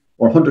 kilos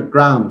or 100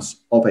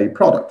 grams of a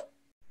product.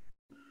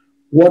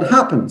 What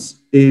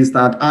happens is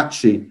that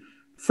actually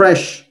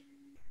fresh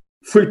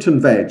fruit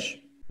and veg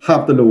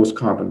have the lowest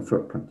carbon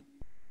footprint.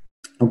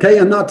 Okay,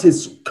 and that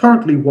is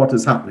currently what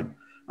is happening.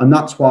 And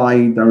that's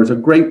why there is a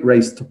great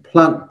race to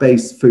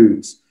plant-based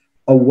foods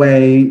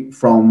away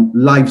from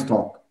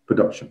livestock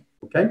production.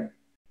 Okay.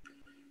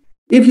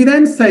 If you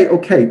then say,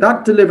 okay,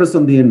 that delivers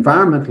on the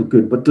environmental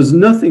good, but does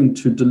nothing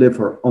to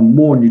deliver on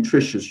more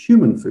nutritious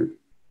human food.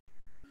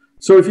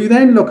 So if you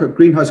then look at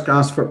greenhouse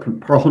gas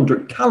footprint per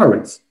 100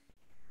 calories,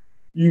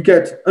 you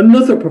get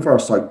another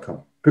perverse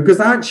outcome, because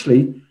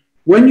actually,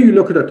 when you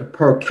look at it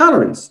per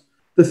calories,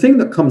 the thing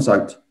that comes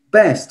out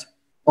best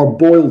are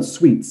boiled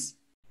sweets.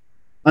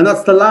 And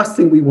that's the last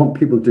thing we want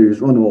people to do, is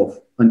run off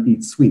and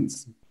eat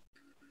sweets.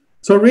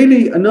 So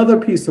really, another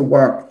piece of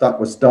work that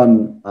was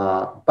done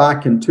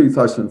back in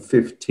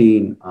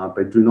 2015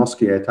 by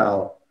Drunowski et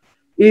al.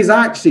 Is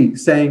actually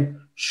saying,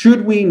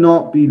 should we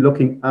not be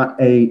looking at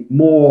a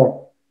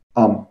more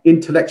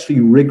intellectually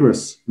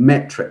rigorous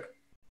metric?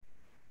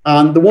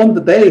 And the one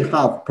that they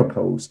have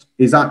proposed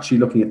is actually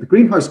looking at the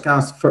greenhouse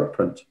gas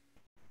footprint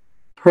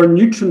per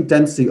nutrient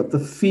density of the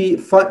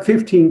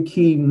 15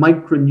 key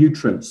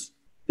micronutrients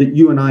that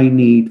you and I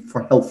need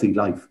for healthy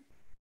life.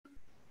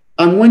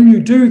 And when you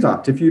do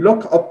that, if you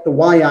look up the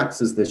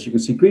y-axis this, you can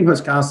see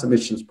greenhouse gas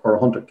emissions per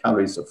 100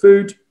 calories of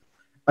food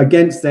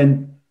against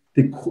then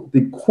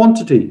the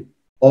quantity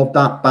of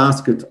that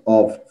basket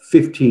of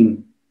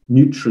 15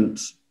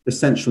 nutrients,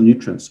 essential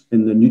nutrients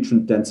in the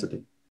nutrient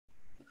density.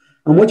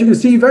 And what you can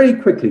see very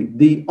quickly,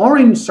 the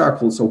orange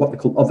circles are what they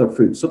call other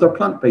foods. So they're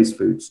plant-based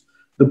foods.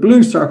 The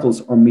blue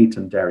circles are meat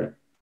and dairy.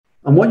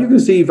 And what you can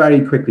see very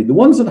quickly, the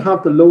ones that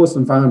have the lowest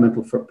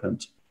environmental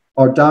footprint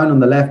are down on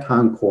the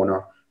left-hand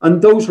corner.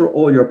 And those are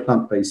all your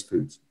plant-based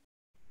foods,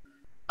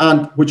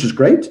 and which is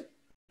great.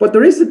 But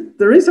there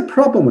is a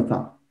problem with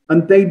that.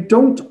 And they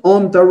don't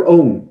on their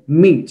own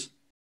meet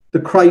the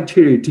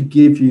criteria to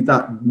give you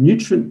that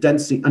nutrient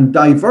density and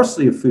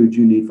diversity of food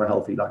you need for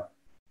healthy life.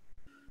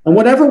 And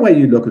whatever way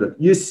you look at it,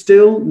 you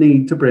still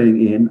need to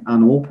bring in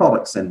animal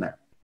products in there.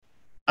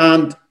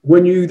 And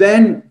when you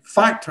then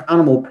factor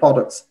animal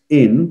products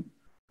in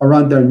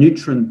around their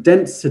nutrient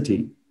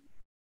density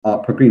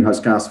per greenhouse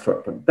gas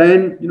footprint,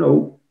 then,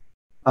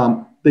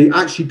 they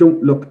actually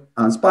don't look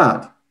as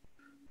bad.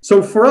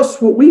 So for us,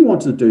 what we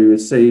want to do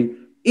is say,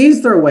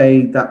 is there a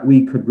way that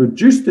we could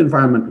reduce the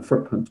environmental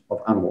footprint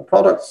of animal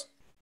products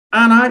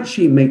and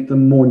actually make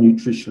them more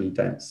nutritionally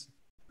dense?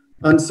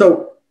 And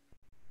so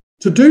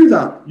to do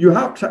that, you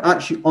have to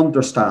actually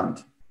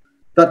understand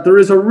that there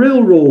is a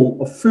real role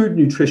of food,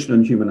 nutrition,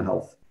 and human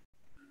health.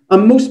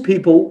 And most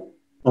people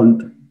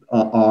and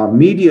our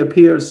media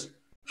peers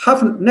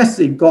haven't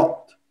necessarily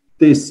got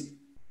this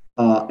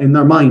in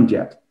their mind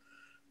yet.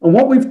 And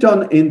what we've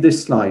done in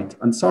this slide,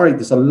 and sorry,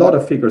 there's a lot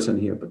of figures in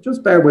here, but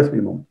just bear with me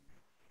a moment.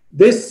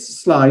 This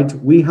slide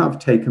we have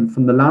taken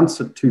from the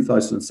Lancet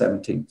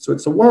 2017. So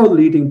it's a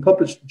world-leading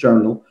published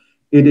journal.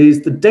 It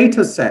is the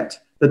data set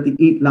that the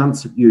Eat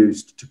Lancet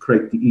used to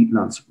create the Eat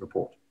Lancet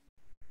report.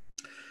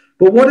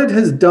 But what it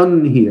has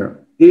done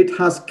here, it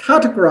has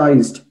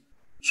categorized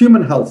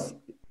human health,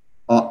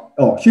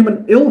 or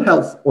human ill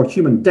health or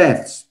human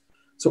deaths.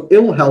 So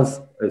ill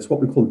health is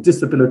what we call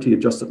disability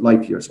adjusted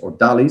life years, or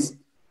DALYs,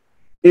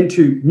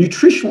 into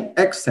nutritional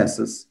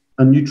excesses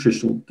and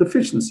nutritional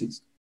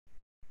deficiencies.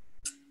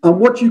 And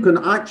what you can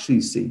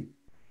actually see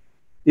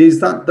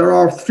is that there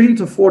are 3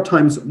 to 4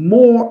 times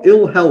more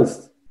ill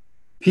health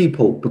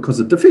people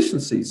because of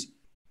deficiencies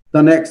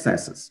than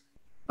excesses.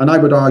 And I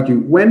would argue,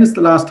 when is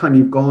the last time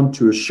you've gone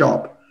to a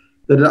shop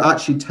that it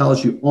actually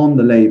tells you on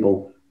the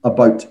label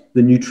about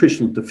the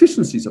nutritional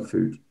deficiencies of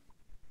food?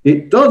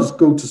 It does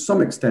go to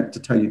some extent to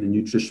tell you the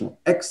nutritional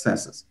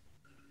excesses.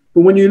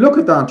 But when you look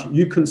at that,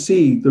 you can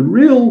see the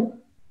real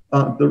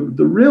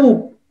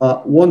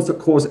ones that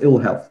cause ill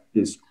health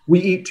is we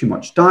eat too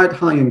much, diet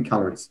high in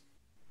calories,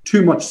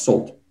 too much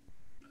salt.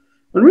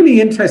 And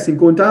really interesting,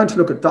 going down to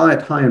look at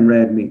diet high in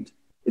red meat,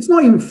 it's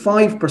not even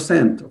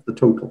 5% of the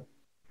total,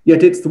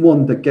 yet it's the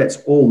one that gets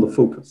all the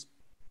focus.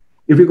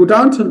 If we go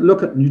down to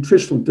look at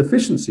nutritional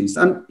deficiencies,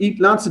 and Eat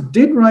Lancet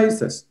did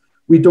raise this,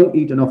 we don't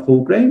eat enough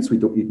whole grains, we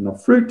don't eat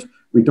enough fruit,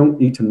 we don't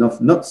eat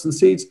enough nuts and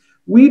seeds,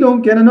 we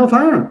don't get enough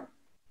iron.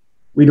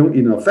 We don't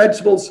eat enough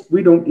vegetables.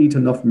 We don't eat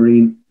enough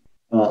marine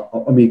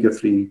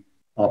omega-3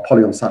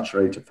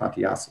 polyunsaturated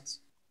fatty acids.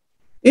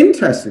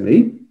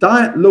 Interestingly,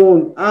 diet low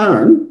in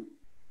iron,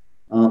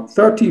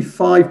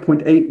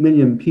 35.8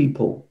 million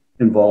people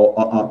involved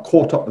are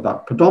caught up with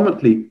that,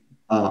 predominantly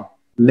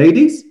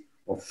ladies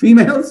or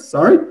females,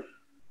 sorry,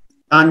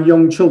 and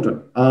young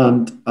children.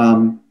 And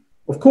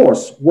of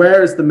course,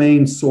 where is the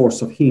main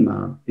source of heme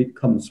iron? It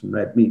comes from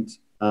red meat.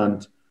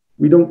 And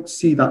we don't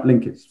see that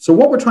linkage. So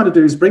what we're trying to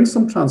do is bring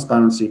some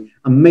transparency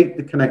and make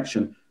the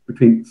connection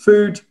between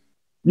food,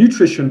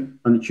 nutrition,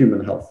 and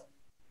human health.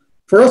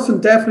 For us in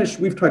Devonish,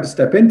 we've tried to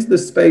step into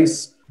this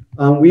space,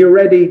 and we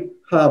already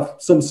have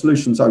some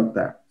solutions out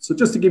there. So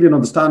just to give you an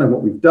understanding of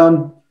what we've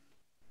done,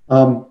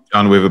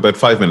 John, we have about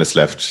 5 minutes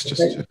left.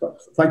 Okay.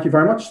 Thank you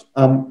very much.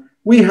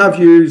 We have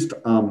used,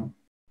 at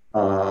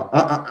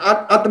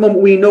the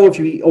moment, we know if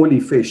you eat oily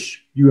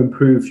fish, you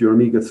improve your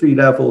omega-3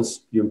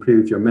 levels, you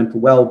improve your mental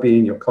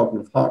well-being, your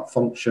cognitive heart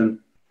function.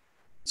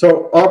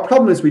 So our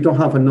problem is we don't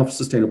have enough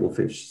sustainable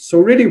fish. So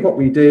really what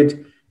we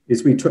did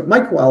is we took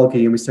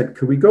microalgae and we said,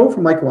 could we go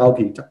from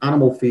microalgae to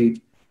animal feed,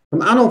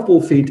 from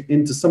animal feed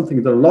into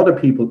something that a lot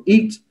of people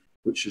eat,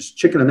 which is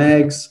chicken and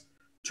eggs,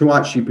 to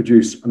actually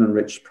produce an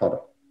enriched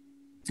product.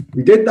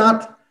 We did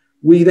that.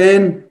 We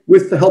then,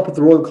 with the help of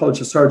the Royal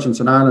College of Surgeons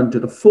in Ireland,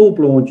 did a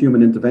full-blown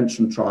human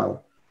intervention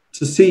trial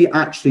to see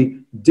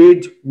actually,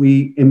 did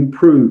we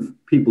improve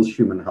people's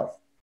human health?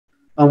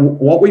 And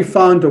what we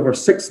found over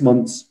 6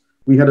 months,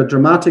 we had a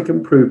dramatic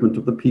improvement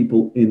of the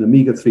people in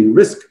omega-3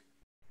 risk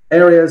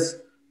areas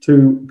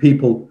to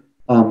people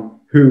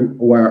who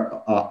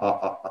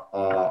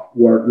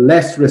were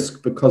less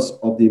risk because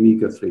of the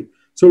omega-3.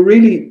 So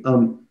really,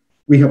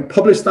 we have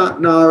published that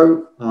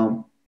now.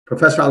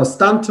 Professor Alice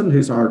Stanton,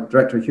 who's our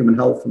Director of Human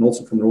Health and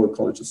also from the Royal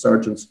College of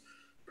Surgeons,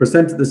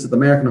 presented this at the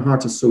American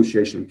Heart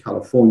Association in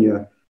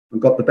California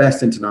and got the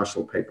best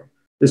international paper.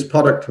 This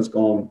product has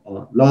gone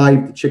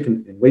live, the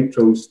chicken in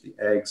Waitrose, the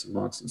eggs in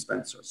Marks and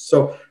Spencer's.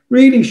 So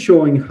really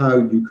showing how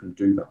you can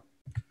do that.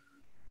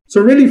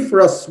 So really for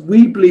us,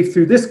 we believe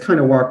through this kind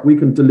of work, we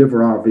can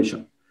deliver our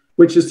vision,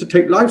 which is to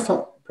take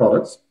livestock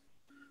products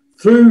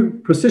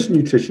through precision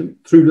nutrition,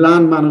 through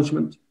land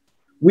management,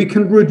 we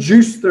can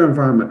reduce their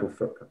environmental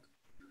footprint.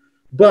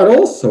 But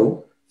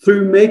also,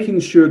 through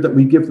making sure that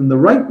we give them the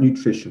right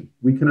nutrition,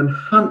 we can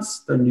enhance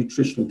their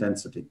nutritional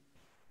density.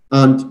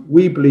 And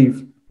we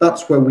believe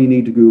that's where we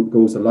need to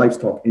go as a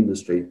livestock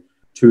industry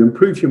to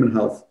improve human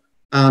health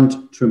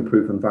and to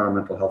improve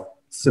environmental health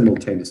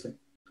simultaneously.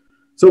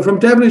 So from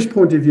Devonish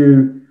point of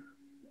view,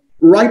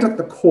 right at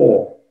the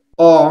core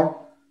are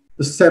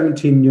the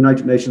 17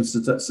 United Nations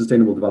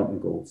Sustainable Development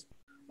Goals.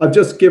 I've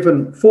just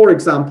given 4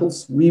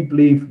 examples. We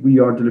believe we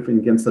are delivering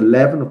against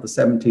 11 of the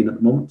 17 at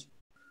the moment,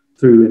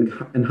 through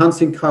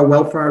enhancing cow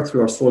welfare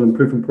through our soil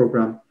improvement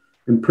program,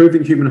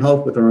 improving human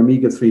health with our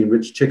omega-3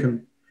 enriched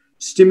chicken,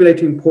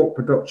 stimulating pork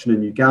production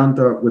in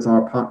Uganda with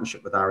our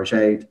partnership with Irish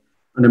Aid,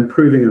 and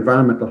improving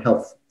environmental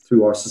health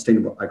through our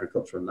sustainable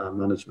agriculture and land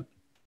management.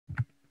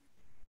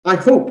 I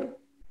hope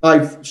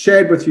I've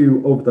shared with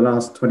you over the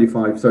last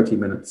 25, 30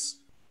 minutes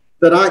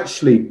that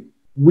actually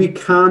we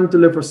can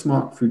deliver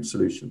smart food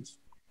solutions.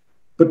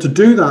 But to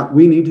do that,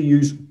 we need to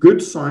use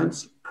good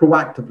science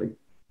proactively.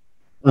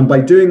 And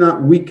by doing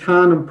that, we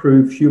can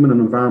improve human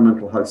and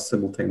environmental health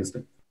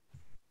simultaneously.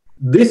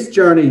 This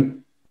journey,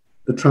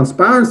 the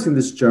transparency in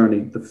this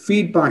journey, the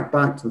feedback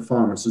back to the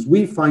farmers, is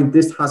we find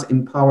this has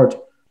empowered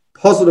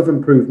positive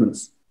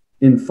improvements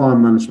in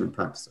farm management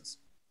practices.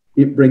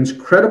 It brings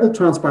credible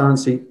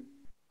transparency,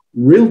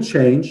 real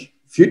change,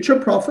 future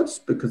profits,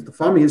 because the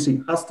farming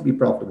industry has to be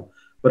profitable,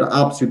 but it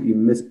absolutely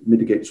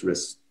mitigates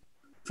risks.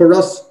 For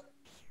us,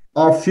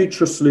 our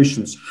future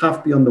solutions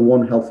have to be on the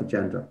One Health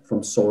agenda,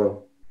 from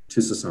soil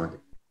to society.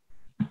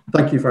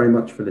 Thank you very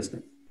much for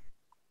listening.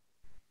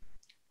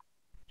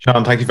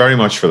 John, thank you very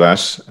much for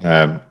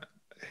that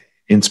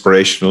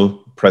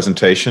inspirational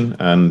presentation,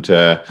 and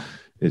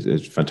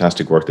it's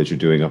fantastic work that you're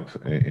doing up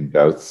in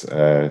Louth.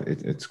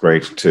 It's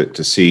great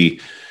to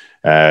see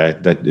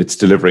that it's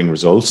delivering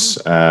results.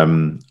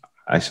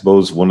 I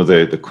suppose one of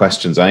the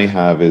questions I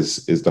have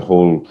is the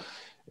whole,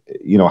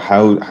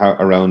 how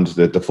around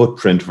the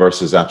footprint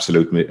versus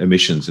absolute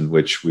emissions, in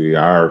which we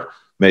are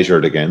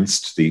measured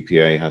against. The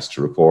EPA has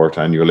to report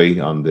annually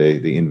on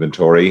the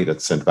inventory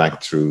that's sent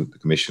back through the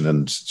Commission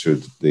and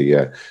through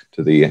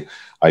to the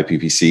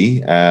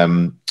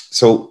IPPC.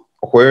 So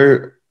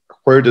where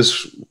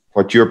does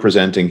what you're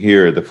presenting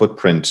here, the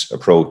footprint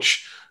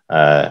approach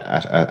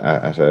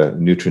at a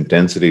nutrient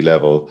density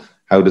level,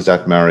 how does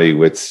that marry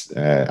with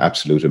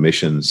absolute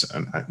emissions?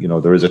 And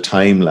there is a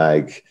time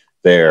lag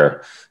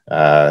there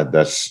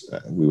that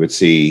we would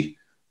see.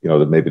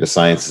 That maybe the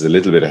science is a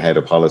little bit ahead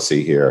of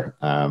policy here.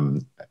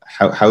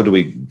 How do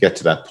we get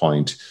to that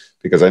point?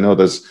 Because I know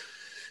there's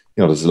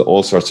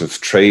all sorts of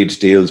trade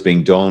deals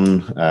being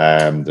done.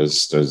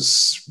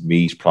 There's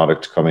meat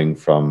product coming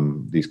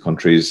from these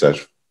countries that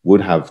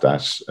would have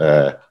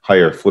that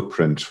higher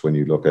footprint when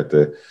you look at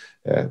the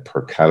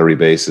per calorie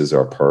basis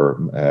or per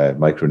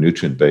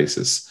micronutrient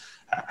basis.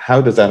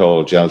 How does that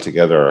all gel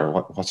together?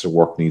 What sort of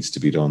work needs to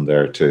be done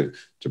there to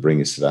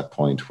bring us to that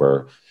point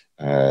where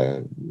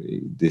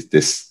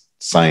this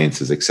science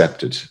is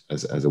accepted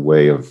as a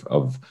way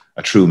of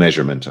a true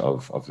measurement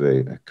of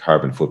the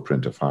carbon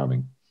footprint of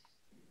farming?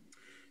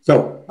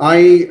 So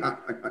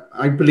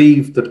I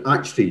believe that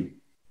actually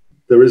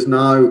there is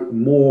now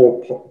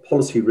more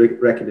policy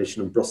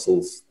recognition in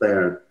Brussels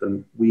there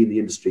than we in the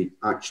industry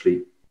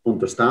actually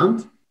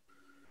understand.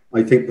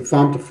 I think the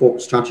farm to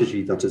fork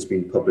strategy that has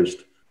been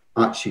published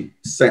actually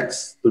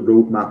sets the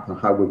roadmap on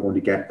how we're going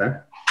to get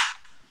there.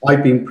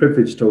 I've been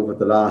privileged over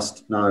the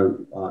last now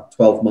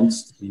 12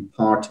 months to be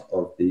part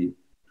of the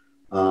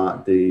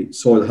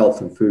Soil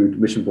Health and Food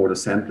Mission Board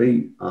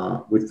Assembly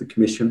with the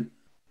Commission.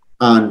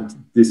 and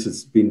this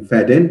has been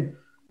fed in.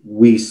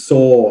 We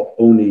saw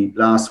only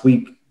last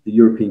week the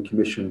European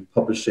Commission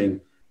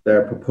publishing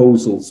their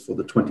proposals for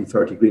the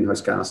 2030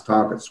 greenhouse gas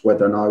targets, where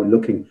they're now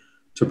looking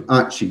to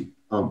actually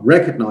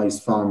recognise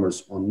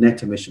farmers on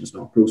net emissions,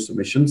 not gross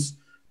emissions.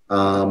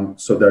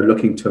 So they're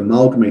looking to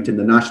amalgamate in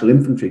the national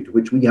inventory, to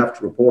which we have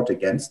to report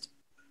against,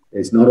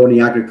 is not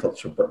only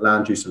agriculture, but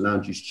land use and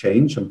land use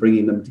change, and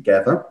bringing them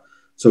together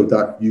so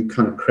that you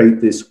can create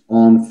this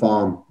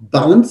on-farm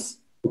balance,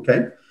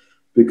 okay?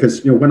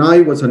 Because, you know, when I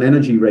was an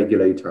energy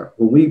regulator,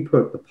 when we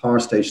put the power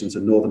stations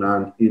in Northern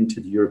Ireland into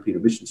the European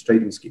Emissions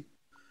Trading Scheme,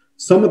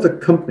 some of the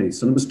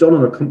companies, and it was done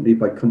on a company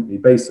by company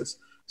basis,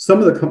 some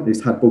of the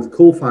companies had both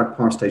coal-fired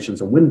power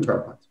stations and wind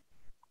turbines,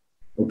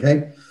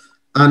 okay?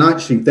 And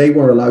actually they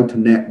were allowed to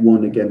net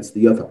one against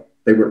the other.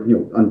 They were, you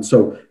know, and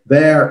so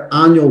their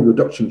annual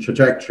reduction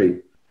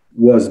trajectory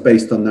was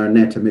based on their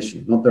net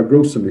emission, not their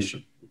gross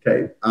emission,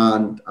 okay?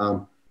 And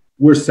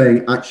we're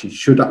saying, actually,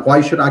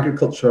 why should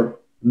agriculture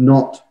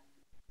not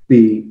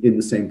be in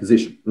the same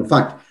position? In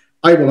fact,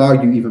 I will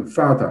argue even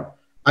further,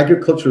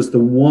 agriculture is the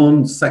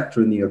one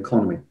sector in the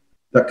economy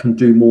that can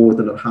do more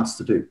than it has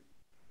to do,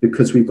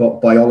 because we've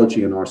got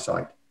biology on our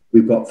side.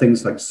 We've got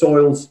things like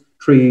soils,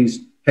 trees,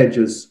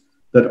 hedges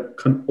that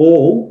can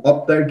all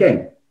up their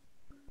game.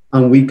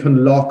 And we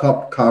can lock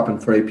up carbon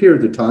for a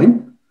period of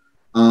time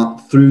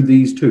through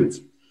these tools.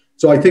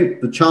 So I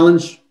think the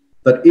challenge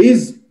that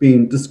is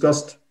being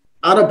discussed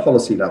at a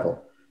policy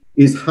level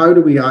is, how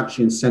do we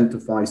actually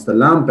incentivize the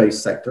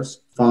land-based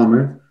sectors,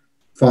 farming,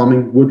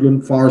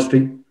 woodland,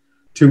 forestry,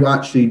 to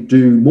actually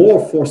do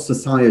more for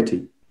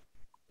society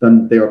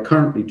than they are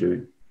currently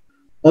doing.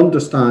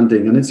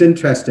 Understanding, and it's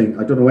interesting,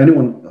 I don't know if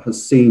anyone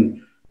has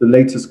seen the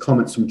latest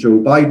comments from Joe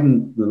Biden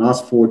in the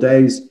last 4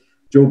 days.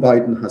 Joe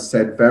Biden has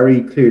said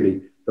very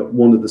clearly that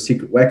one of the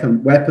secret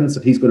weapons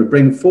that he's going to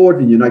bring forward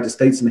in the United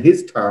States in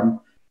his term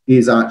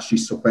is actually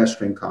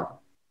sequestering carbon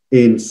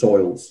in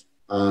soils.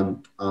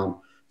 And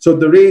so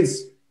there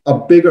is a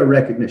bigger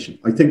recognition.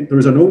 I think there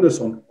is an onus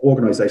on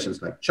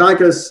organizations like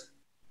Chagas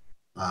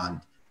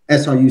and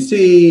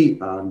SRUC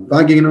and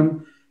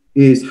Wageningen,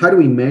 is how do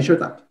we measure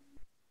that?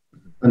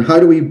 And how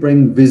do we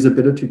bring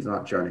visibility to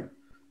that journey?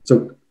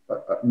 So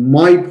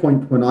my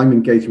point when I'm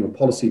engaging with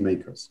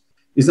policymakers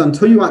is,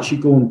 until you actually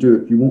go and do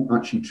it, you won't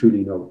actually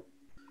truly know.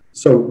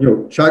 So, you know,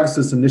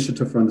 Chagas'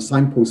 initiative around the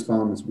signpost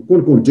farmers, we're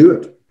going to go and do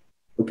it.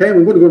 Okay,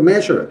 we're going to go and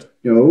measure it.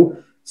 You know,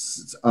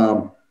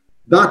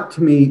 that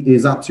to me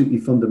is absolutely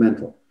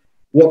fundamental.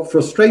 What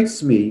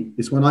frustrates me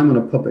is when I'm on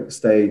a public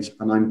stage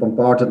and I'm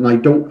bombarded and I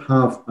don't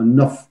have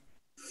enough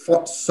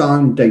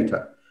sound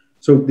data.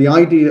 So the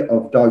idea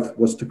of DOUF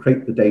was to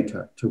create the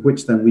data to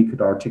which then we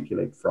could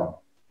articulate from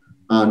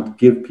and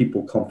give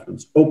people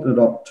confidence, open it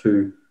up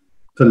to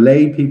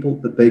lay people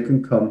that they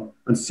can come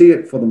and see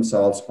it for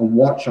themselves and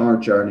watch our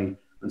journey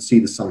and see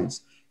the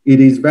science. It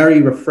is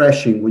very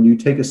refreshing when you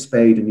take a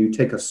spade and you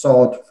take a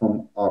sod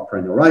from our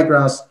perennial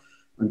ryegrass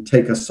and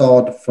take a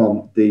sod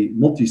from the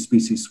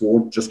multi-species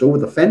sward just over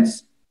the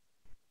fence,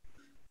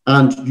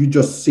 and you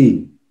just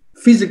see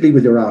physically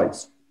with your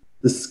eyes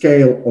the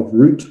scale of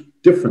root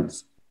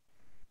difference,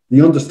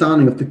 the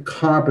understanding of the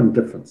carbon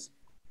difference,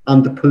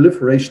 and the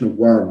proliferation of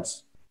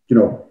worms. You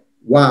know,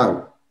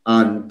 wow.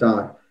 And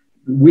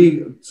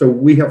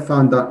we have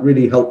found that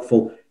really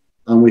helpful,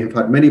 and we have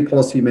had many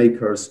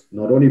policymakers,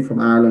 not only from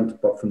Ireland,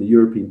 but from the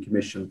European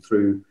Commission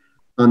through,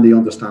 and they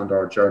understand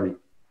our journey.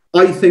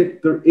 I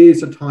think there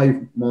is a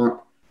tide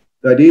mark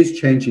that is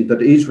changing,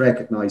 that is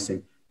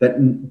recognizing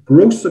that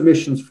gross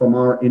emissions from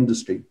our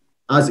industry,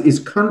 as is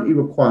currently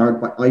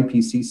required by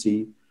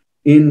IPCC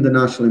in the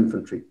national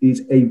inventory,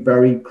 is a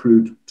very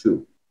crude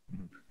tool.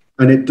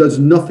 And it does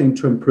nothing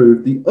to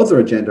improve the other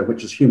agenda,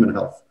 which is human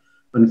health.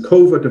 And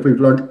COVID, if we've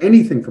learned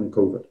anything from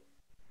COVID,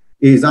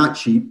 is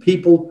actually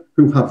people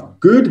who have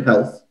good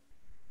health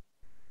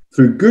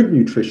through good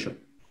nutrition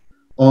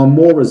are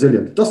more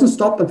resilient. It doesn't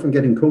stop them from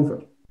getting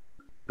COVID,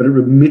 but it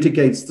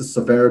mitigates the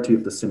severity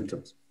of the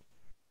symptoms.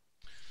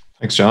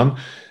 Thanks, John.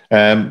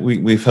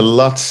 We've had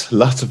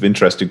lots of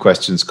interesting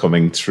questions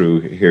coming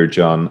through here,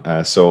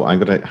 John. So I'm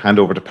going to hand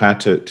over to Pat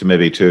to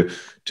maybe to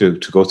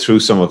go through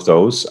some of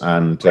those,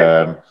 and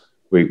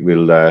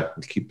we'll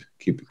keep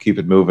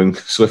it moving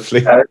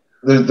swiftly.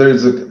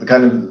 There's the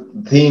kind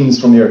of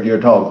themes from your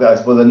talk. I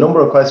suppose a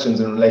number of questions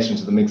in relation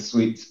to the mixed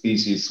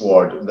species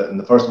sward. And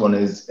the first one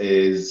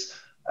is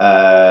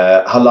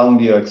how long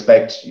do you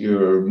expect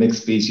your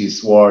mixed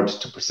species sward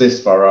to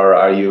persist for, or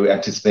are you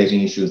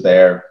anticipating issues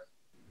there?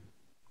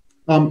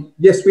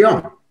 Yes, we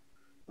are.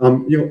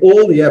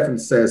 All the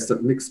evidence says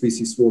that mixed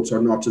species swards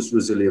are not as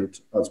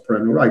resilient as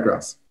perennial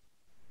ryegrass.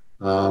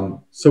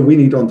 So we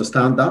need to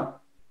understand that.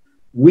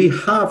 We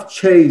have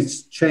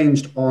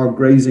changed our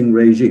grazing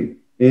regime.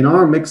 In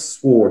our mixed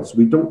swards,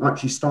 we don't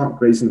actually start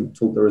grazing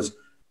until there is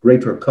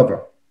greater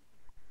cover.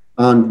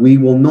 And we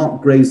will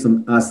not graze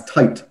them as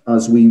tight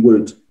as we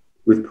would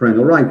with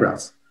perennial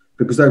ryegrass,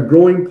 because their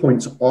growing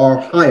points are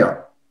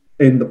higher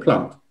in the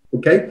plant,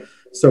 okay?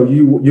 So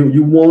you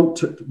want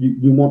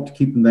to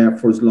keep them there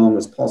for as long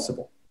as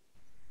possible.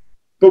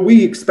 But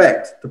we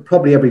expect that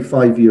probably every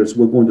 5 years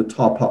we're going to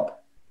top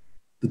up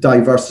the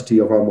diversity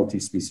of our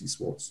multi-species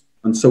swards.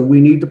 And so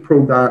we need to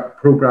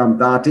program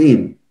that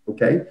in,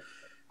 okay?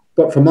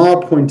 But from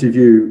our point of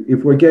view,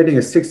 if we're getting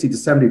a 60 to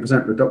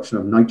 70% reduction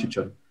of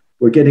nitrogen,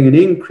 we're getting an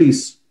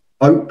increased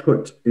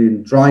output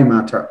in dry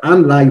matter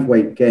and live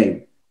weight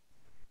gain.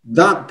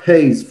 That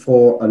pays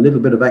for a little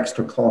bit of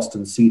extra cost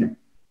in seeding.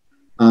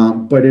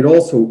 But it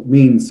also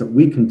means that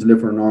we can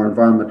deliver on our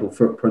environmental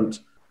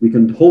footprint. We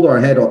can hold our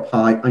head up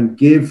high and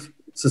give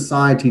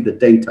society the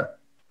data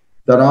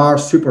that our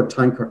super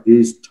tanker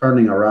is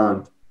turning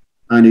around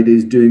and it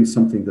is doing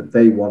something that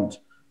they want.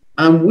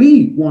 And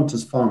we want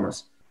as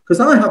farmers, because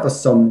I have a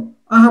son,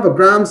 I have a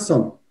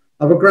grandson,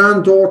 I have a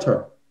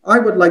granddaughter. I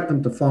would like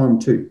them to farm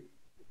too.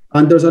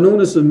 And there's an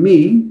onus on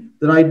me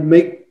that I'd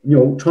make,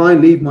 try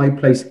and leave my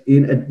place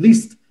in at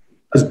least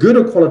as good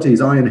a quality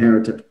as I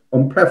inherited,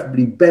 and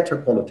preferably better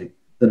quality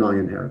than I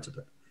inherited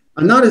it.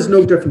 And that is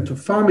no different to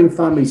farming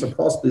families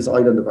across this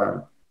island of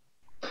Ireland.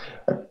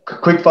 A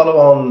quick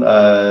follow-on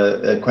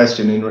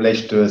question in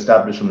relation to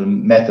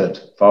establishment method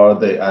for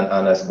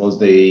and I suppose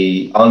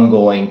the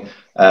ongoing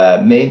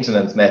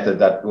maintenance method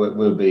that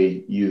will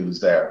be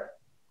used there.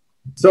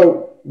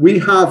 So we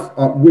have,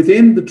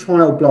 within the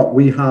trial block,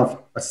 we have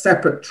a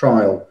separate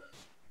trial,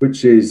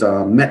 which is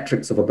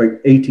metrics of about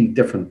 80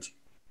 different,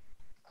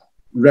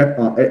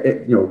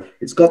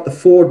 it's got the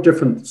 4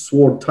 different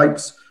sward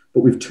types,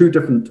 but we've 2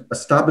 different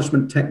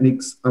establishment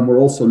techniques, and we're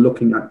also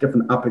looking at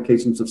different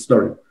applications of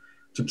slurry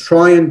to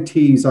try and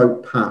tease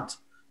out, Pat,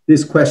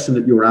 this question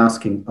that you're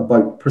asking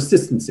about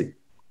persistency.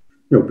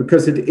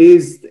 Because it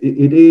is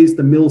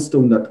the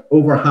millstone that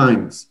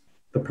overhangs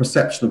the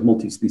perception of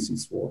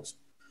multi-species swards.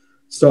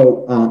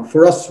 So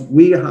for us,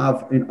 we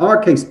have, in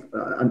our case,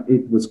 and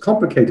it was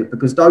complicated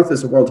because Douth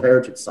is a World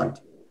Heritage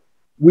Site.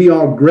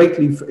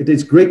 It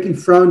is greatly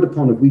frowned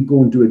upon if we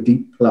go and do a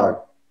deep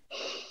plough.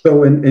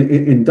 So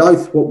in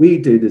Douth, what we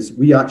did is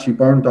we actually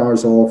burned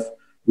ours off,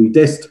 we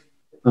disked,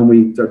 and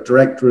we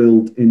direct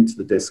drilled into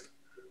the disc.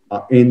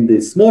 In the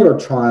smaller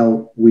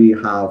trial, we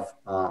have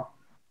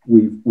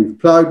we've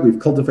ploughed, we've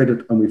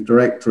cultivated, and we've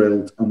direct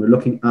drilled, and we're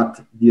looking at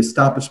the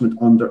establishment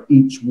under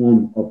each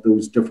one of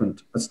those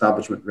different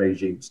establishment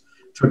regimes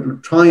to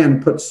try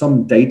and put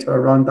some data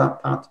around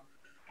that, Pat,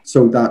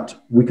 so that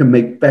we can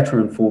make better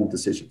informed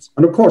decisions.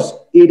 And of course,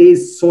 it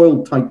is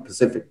soil type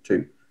specific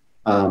too,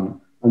 and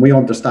we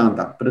understand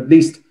that. But at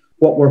least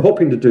what we're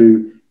hoping to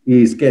do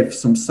is give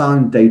some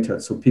sound data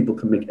so people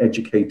can make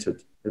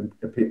educated,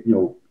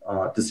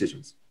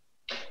 decisions.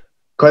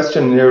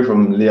 Question here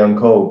from Leon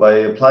Coe. By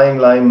applying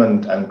lime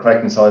and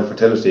correcting soil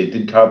fertility,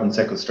 did carbon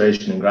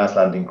sequestration in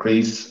grassland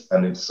increase?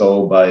 And if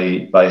so,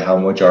 by how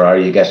much? Or are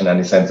you getting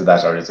any sense of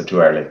that, or is it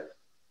too early?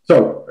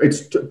 So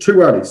it's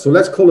too early. So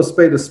let's call a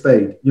spade a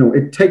spade.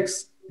 It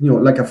takes,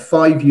 like a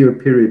 5-year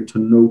period to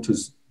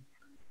notice,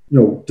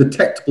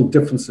 detectable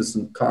differences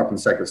in carbon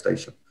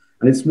sequestration.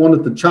 And it's one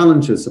of the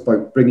challenges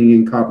about bringing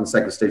in carbon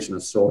sequestration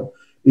in soil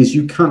is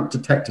you can't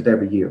detect it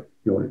every year.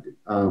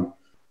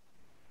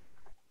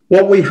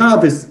 What we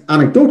have is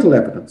anecdotal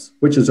evidence,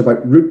 which is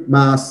about root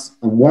mass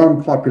and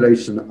worm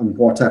population and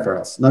whatever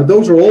else. Now,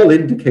 those are all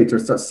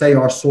indicators that say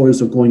our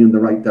soils are going in the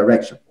right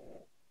direction.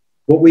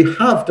 What we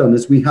have done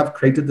is we have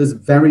created this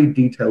very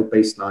detailed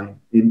baseline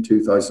in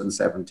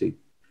 2017.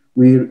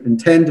 We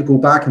intend to go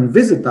back and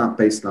visit that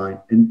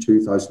baseline in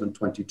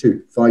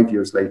 2022, 5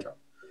 years later.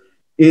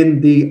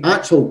 In the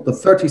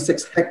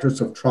 36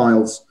 hectares of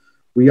trials,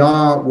 we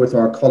are, with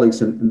our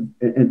colleagues in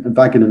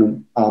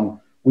Wageningen,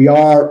 we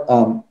are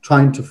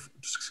trying to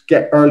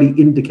get early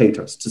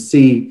indicators to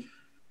see,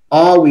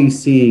 are we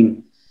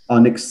seeing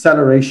an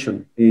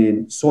acceleration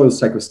in soil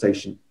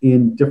sequestration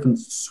in different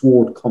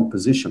sward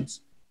compositions?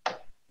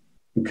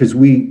 Because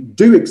we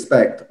do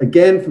expect,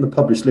 again from the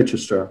published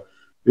literature,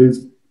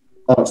 is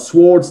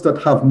swards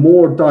that have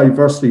more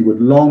diversity with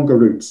longer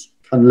roots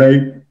can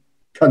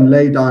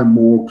lay down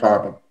more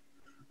carbon.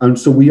 And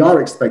so we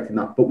are expecting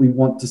that, but we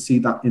want to see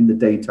that in the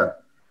data.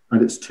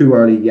 And it's too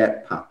early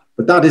yet, Pat.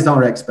 But that is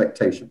our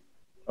expectation.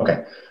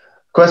 Okay.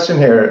 Question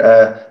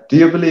here. Do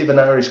you believe an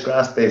Irish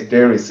grass-based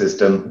dairy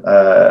system,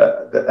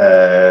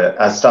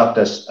 as stocked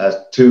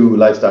at 2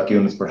 livestock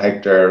units per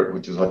hectare,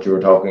 which is what you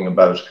were talking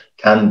about,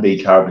 can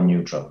be carbon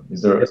neutral?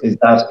 Is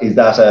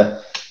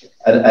that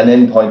an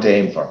endpoint to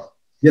aim for?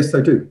 Yes,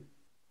 I do.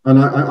 And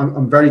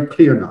I'm very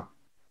clear now.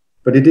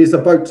 But it is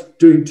about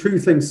doing 2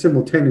 things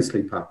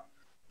simultaneously, Pat.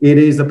 It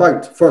is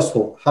about, first of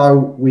all, how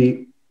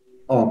we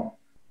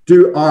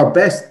do our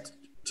best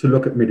to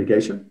look at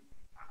mitigation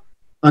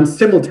and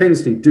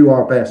simultaneously do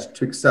our best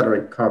to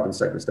accelerate carbon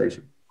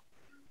sequestration.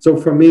 So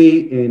for me,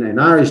 in an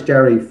Irish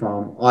dairy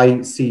farm,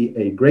 I see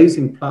a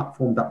grazing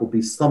platform that will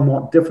be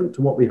somewhat different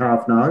to what we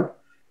have now.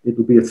 It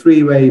will be a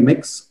 3-way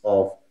mix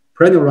of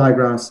perennial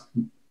ryegrass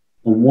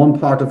on one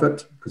part of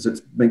it, because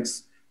it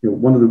makes,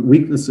 one of the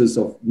weaknesses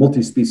of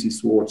multi-species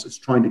swards is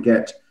trying to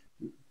get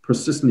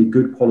persistently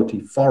good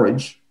quality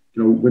forage,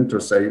 winter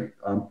say,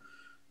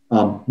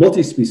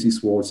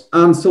 multi-species swards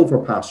and silver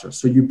pasture.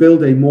 So you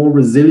build a more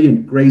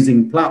resilient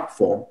grazing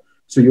platform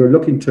So you're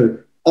looking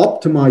to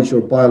optimize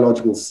your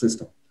biological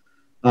system,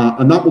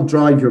 and that will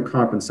drive your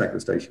carbon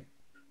sequestration.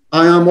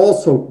 I am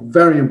also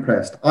very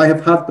impressed. I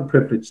have had the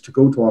privilege to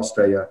go to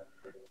Australia.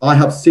 I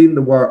have seen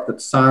the work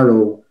that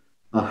Saro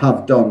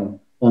have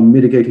done on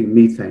mitigating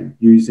methane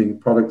using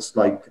products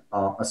like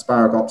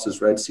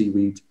Asparagopsis red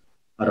seaweed.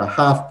 At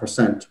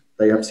 0.5%,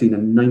 they have seen a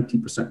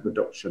 90%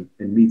 reduction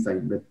in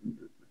methane.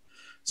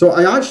 So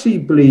I actually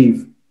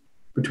believe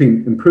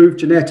between improved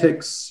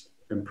genetics,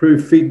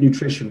 improved feed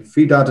nutrition,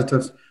 feed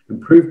additives,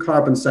 improved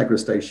carbon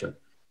sequestration,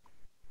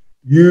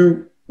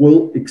 you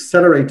will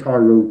accelerate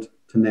our road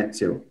to net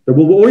zero. There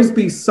will always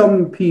be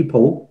some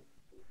people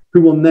who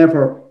will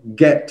never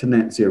get to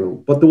net zero,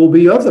 but there will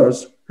be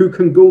others who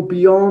can go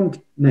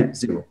beyond net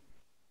zero.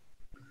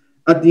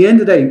 At the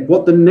end of the day,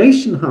 what the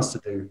nation has to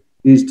do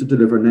is to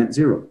deliver net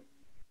zero.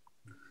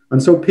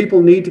 And so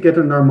people need to get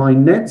in their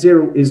mind, net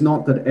zero is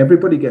not that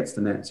everybody gets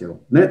to net zero.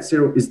 Net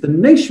zero is the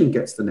nation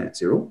gets to net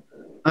zero.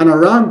 And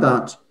around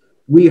that,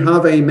 we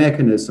have a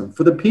mechanism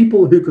for the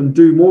people who can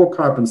do more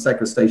carbon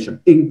sequestration,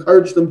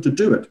 encourage them to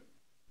do it.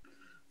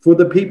 For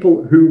the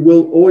people who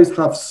will always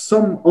have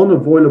some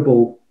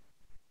unavoidable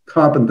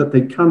carbon that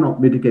they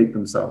cannot mitigate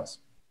themselves.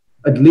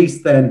 At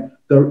least then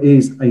there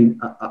is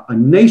a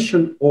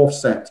nation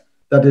offset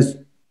that is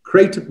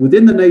created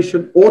within the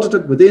nation,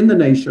 audited within the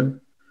nation,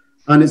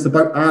 and it's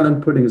about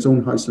Ireland putting its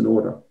own house in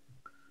order.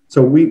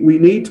 So we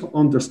need to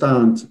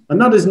understand, and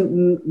that is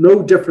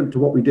no different to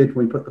what we did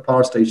when we put the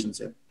power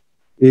stations in,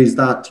 is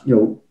that, you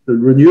know, the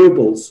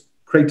renewables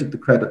created the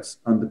credits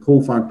and the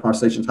coal-fired power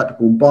stations had to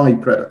go and buy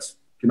credits,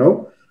 you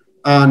know,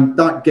 and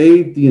that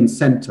gave the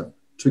incentive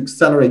to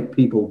accelerate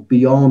people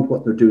beyond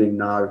what they're doing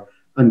now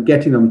and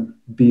getting them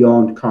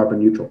beyond carbon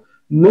neutral.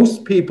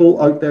 Most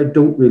people out there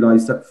don't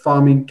realize that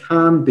farming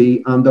can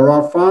be, and there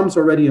are farms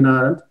already in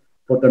Ireland,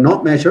 but they're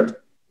not measured,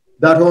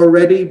 that are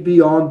already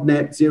beyond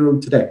net zero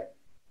today.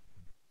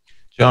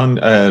 John,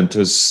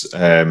 there's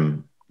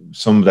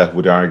some that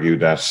would argue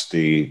that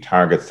the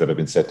targets that have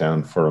been set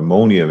down for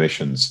ammonia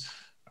emissions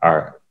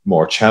are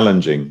more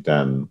challenging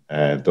than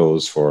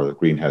those for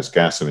greenhouse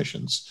gas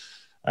emissions.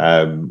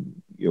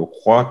 You know,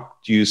 what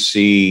do you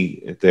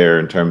see there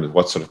in terms of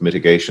what sort of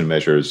mitigation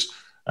measures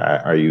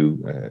are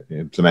you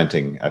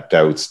implementing at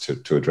Dow's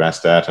to address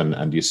that?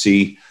 And do you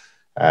see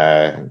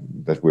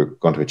that we're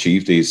going to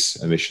achieve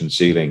these emission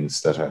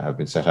ceilings that have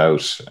been set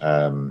out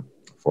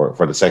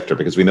for the sector?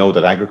 Because we know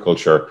that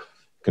agriculture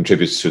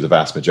contributes to the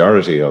vast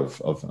majority of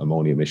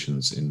ammonia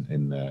emissions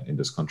in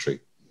this country.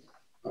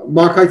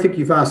 Mark, I think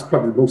you've asked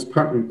probably the most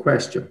pertinent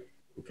question.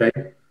 Okay,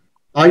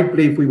 I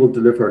believe we will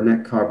deliver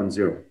net carbon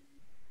zero.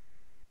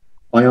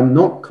 I am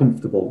not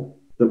comfortable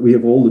that we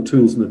have all the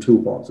tools in the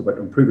toolbox about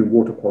improving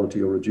water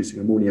quality or reducing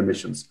ammonia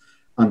emissions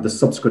and the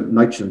subsequent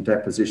nitrogen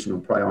deposition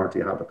on priority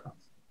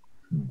habitats.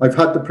 I've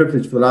had the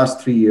privilege for the last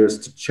 3 years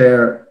to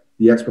chair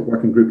the expert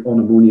working group on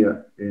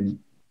ammonia in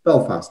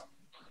Belfast.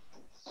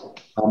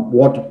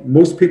 What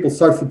most people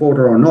south of the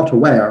border are not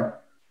aware,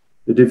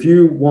 that if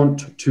you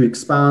want to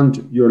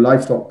expand your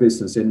livestock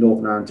business in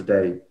Northern Ireland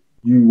today,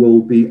 you will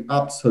be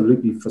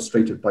absolutely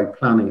frustrated by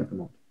planning at the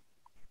moment.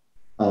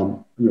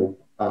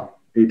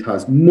 It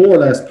has more or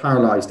less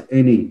paralyzed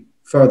any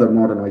further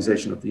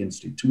modernization of the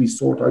industry till we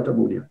sort out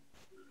ammonia.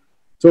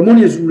 So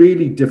ammonia is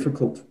really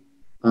difficult.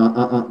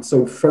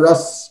 So for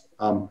us,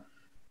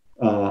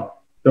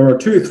 there are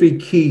 2 or 3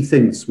 key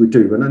things we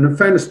do. And in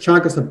fairness,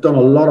 Teagasc have done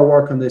a lot of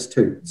work on this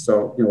too.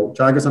 So, you know,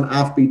 Teagasc and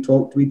AFBI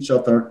talk to each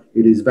other.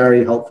 It is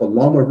very helpful.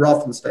 Along with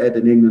Rothamsted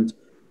in England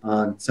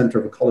and Centre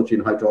of Ecology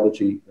and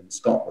Hydrology in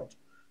Scotland.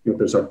 You know,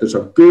 there's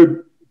a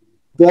good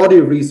body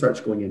of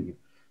research going in here.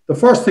 The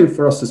first thing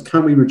for us is,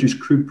 can we reduce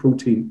crude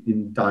protein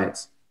in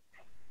diets?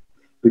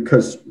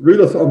 Because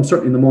rule of thumb,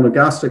 certainly in the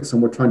monogastrics,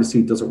 and we're trying to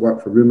see does it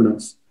work for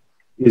ruminants,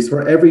 is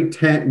for every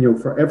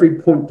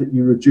point that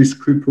you reduce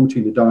crude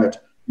protein in the diet,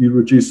 you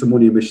reduce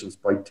ammonia emissions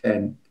by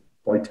 10%.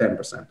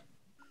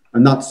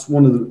 And that's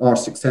one of our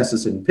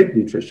successes in pig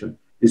nutrition,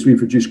 is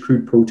we've reduced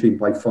crude protein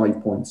by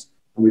 5 points,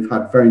 and we've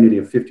had very nearly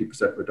a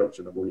 50%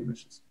 reduction in ammonia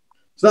emissions.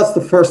 So that's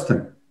the first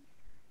thing.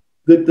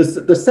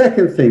 The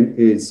second thing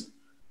is,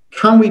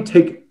 can we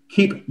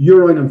keep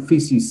urine and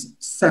feces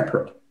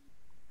separate?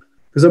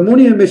 Because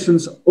ammonia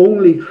emissions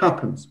only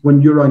happens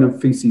when urine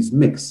and feces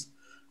mix.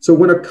 So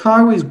when a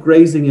cow is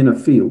grazing in a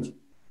field,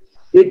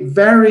 it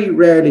very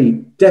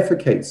rarely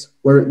defecates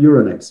where it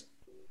urinates.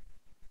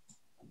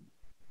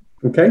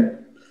 Okay?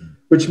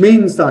 Which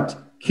means that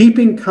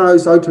keeping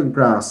cows out on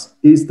grass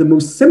is the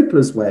most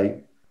simplest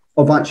way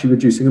of actually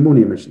reducing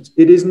ammonia emissions.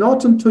 It is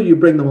not until you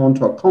bring them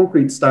onto a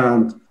concrete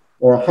stand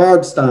or a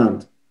hard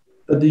stand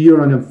that the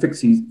urine and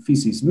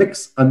feces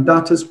mix, and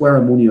that is where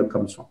ammonia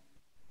comes from.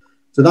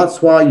 So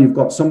that's why you've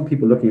got some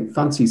people looking at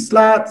fancy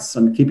slats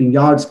and keeping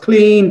yards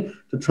clean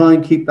to try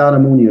and keep that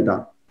ammonia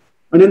down.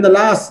 And then the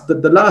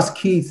last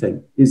key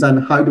thing is,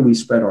 and how do we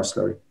spread our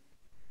slurry?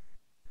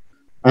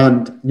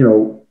 And, you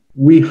know,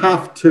 we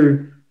have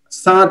to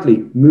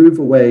sadly move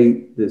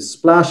away. The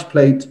splash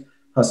plate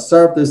has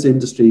served this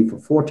industry for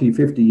 40,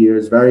 50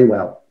 years very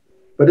well,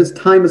 but its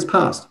time has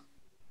passed.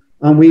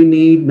 And we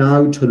need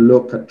now to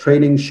look at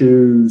training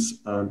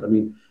shoes. And I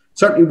mean,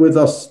 certainly with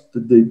us,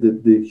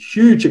 the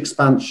huge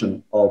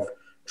expansion of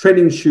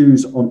training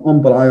shoes on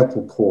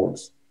umbilical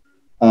cords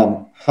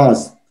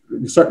has,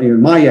 certainly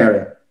in my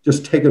area,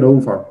 just taken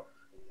over.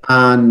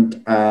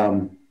 And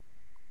I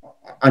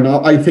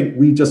think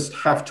we just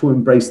have to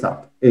embrace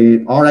that.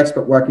 Our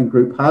expert working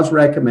group has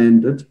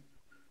recommended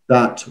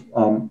that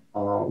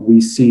we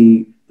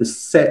see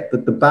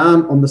the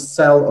ban on the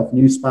sale of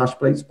new splash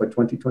plates by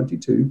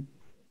 2022,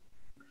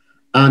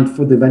 and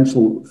for the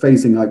eventual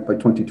phasing out by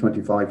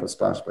 2025 of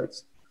splash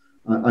plates.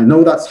 I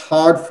know that's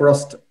hard for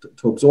us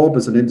to absorb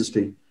as an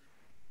industry,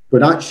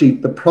 but actually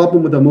the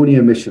problem with ammonia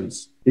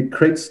emissions, it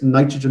creates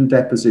nitrogen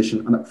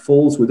deposition and it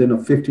falls within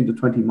a 15 to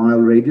 20 mile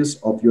radius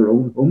of your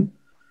own home.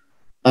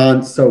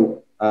 And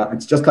so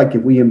it's just like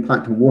if we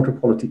impact on water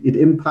quality, it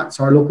impacts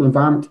our local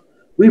environment.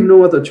 We have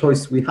no other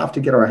choice. We have to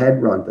get our head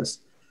around this.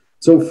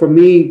 So for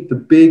me, the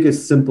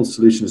biggest simple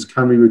solution is,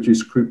 can we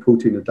reduce crude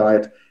protein in the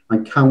diet,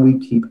 and can we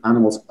keep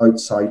animals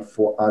outside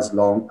for as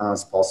long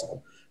as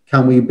possible?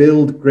 Can we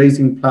build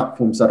grazing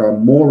platforms that are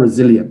more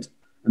resilient?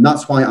 And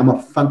that's why I'm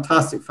a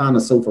fantastic fan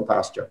of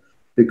silvopasture,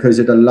 because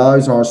it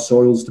allows our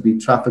soils to be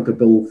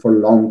trafficable for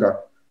longer,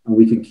 and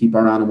we can keep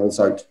our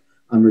animals out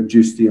and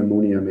reduce the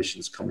ammonia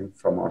emissions coming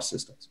from our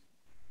systems.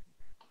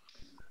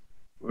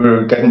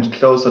 We're getting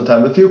close on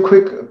time. A few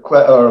quick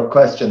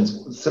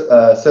questions.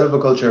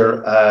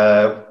 Silviculture,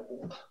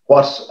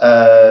 what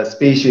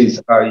species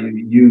are you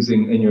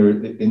using in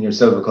your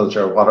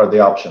silviculture? What are the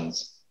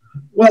options?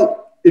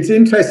 Well, it's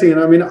interesting. And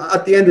I mean,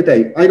 at the end of the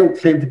day, I don't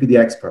claim to be the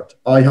expert.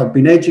 I have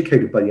been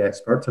educated by the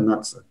expert, and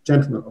that's a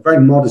gentleman, a very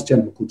modest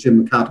gentleman called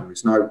Jim McAdam,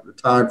 who's now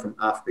retired from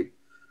AFBI,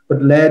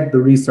 but led the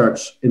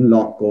research in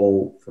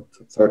Loughgall for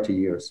 30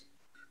 years.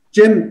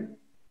 Jim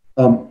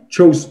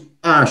chose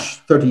ash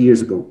 30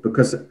 years ago,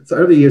 because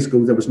 30 years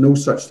ago there was no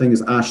such thing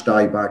as ash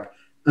dieback,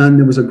 and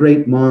there was a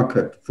great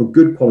market for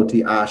good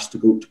quality ash to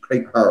go to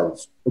create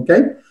hurls.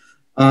 Okay,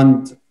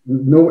 and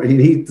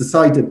he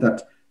decided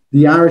that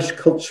the Irish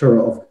culture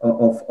of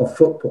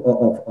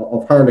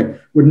hurling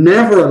would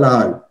never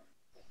allow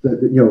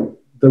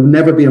there would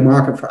never be a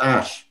market for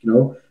ash.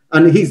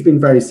 And he's been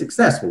very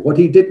successful. What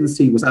he didn't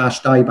see was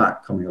ash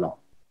dieback coming along.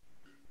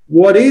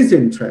 What is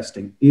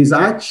interesting is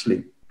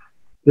actually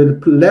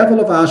the level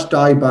of ash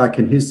dieback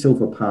in his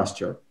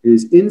silvopasture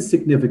is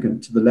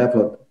insignificant to the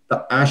level of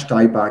the ash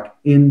dieback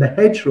in the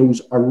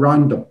hedgerows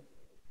around him.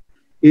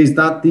 Is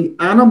that the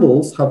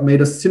animals have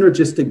made a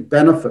synergistic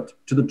benefit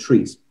to the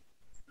trees.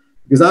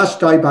 Because ash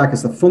dieback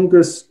is a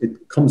fungus,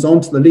 it comes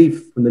onto the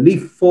leaf. When the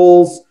leaf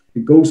falls,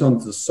 it goes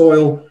onto the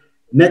soil.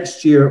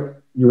 Next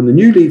year, when the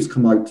new leaves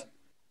come out,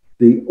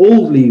 the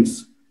old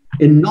leaves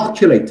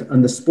inoculate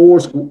and the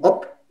spores go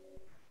up.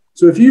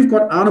 So if you've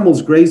got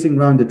animals grazing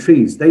around the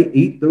trees, they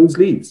eat those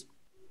leaves.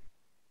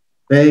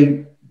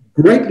 They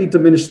greatly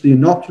diminish the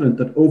inoculant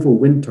that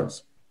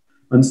overwinters.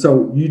 And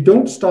so you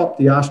don't stop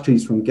the ash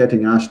trees from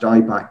getting ash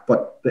dieback,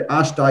 but the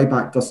ash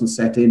dieback doesn't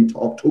set in to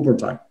October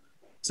time.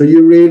 So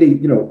you really,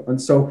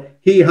 and so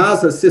he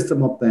has a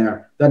system up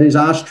there that his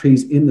ash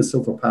trees in the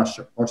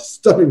silvopasture are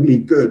stunningly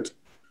good.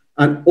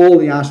 And all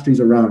the ash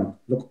trees around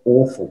look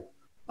awful.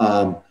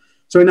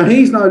 So now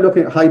he's now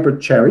looking at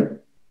hybrid cherry.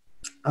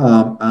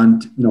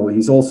 And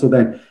he's also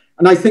then,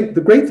 and I think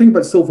the great thing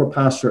about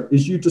silvopasture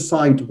is you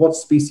decide what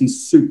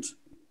species suit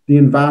the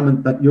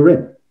environment that you're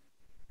in.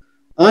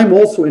 I'm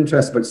also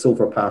interested about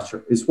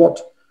silvopasture is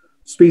what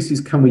species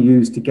can we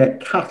use to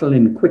get cattle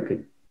in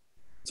quickly.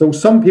 So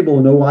some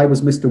people know I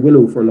was Mr.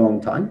 Willow for a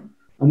long time,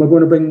 and we're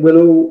going to bring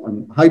willow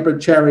and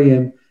hybrid cherry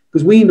in,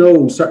 because we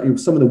know certainly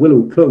with some of the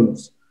willow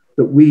clones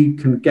that we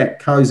can get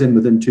cows in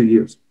within 2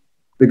 years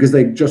because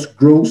they just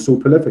grow so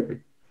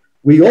prolifically.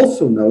 We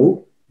also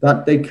know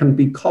that they can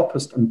be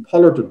coppiced and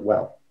pollarded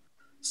well.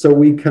 So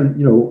we can,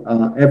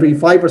 every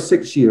 5 or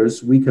 6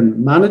 years, we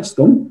can manage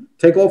them,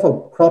 take off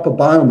a crop of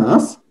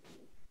biomass,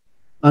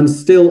 and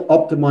still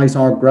optimize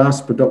our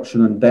grass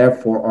production and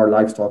therefore our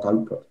livestock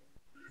output.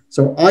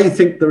 So I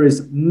think there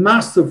is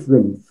massive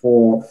room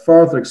for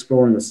further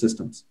exploring the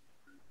systems.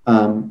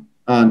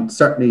 And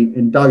certainly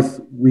in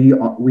Douth,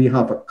 we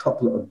have a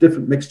couple of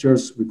different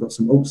mixtures. We've got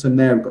some oats in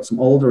there, we've got some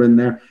alder in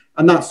there,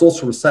 and that's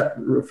also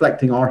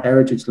reflecting our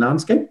heritage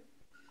landscape.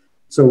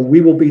 So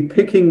we will be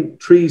picking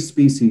tree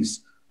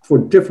species for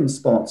different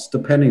spots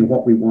depending on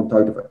what we want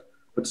out of it.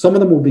 But some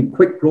of them will be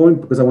quick growing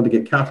because I want to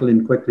get cattle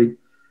in quickly.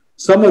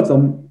 Some of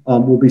them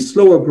will be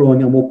slower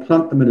growing, and we'll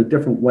plant them in a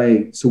different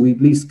way so we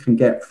at least can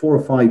get 4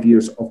 or 5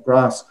 years of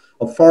grass,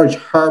 of forage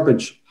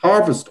herbage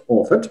harvest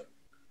off it.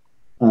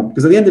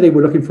 Because at the end of the day,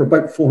 we're looking for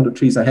about 400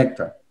 trees a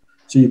hectare.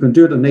 So you can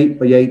do it in 8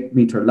 by 8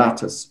 meter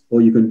lattice,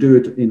 or you can do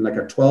it in like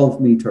a 12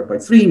 meter by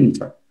 3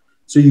 meter.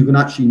 So you can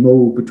actually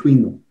mow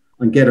between them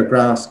and get a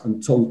grass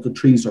until the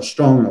trees are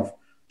strong enough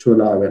to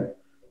allow it.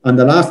 And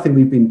the last thing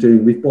we've been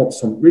doing, we've bought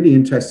some really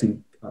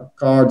interesting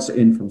guards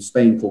in from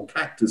Spain called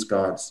cactus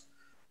guards,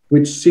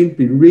 which seem to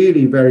be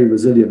really very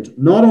resilient,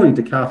 not only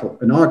to cattle,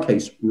 in our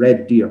case,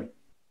 red deer.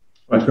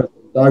 Right.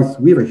 Because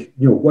we have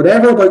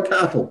whatever about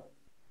cattle,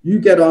 You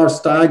get our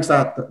stags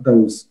at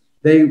those,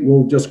 they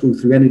will just go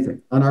through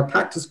anything. And our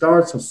cactus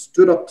guards have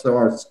stood up to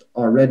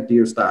our red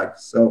deer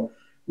stags. So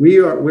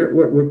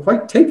we're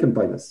quite taken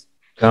by this.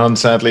 John,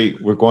 sadly,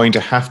 we're going to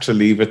have to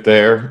leave it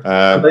there.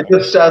 Can I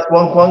just ask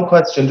one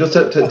question, just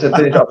to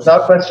finish up? It's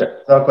not a question.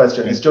 It's not a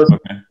question. It's just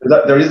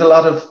that there is a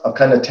lot of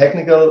kind of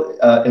technical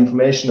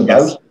information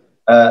about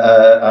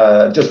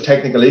just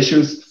technical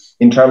issues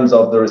in terms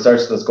of the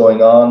research that's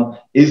going on.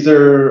 Is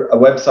there a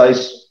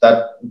website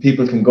that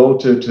people can go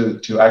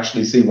to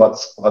actually see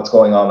what's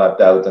going on at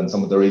Dowd and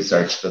some of the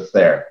research that's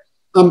there?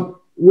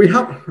 We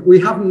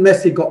haven't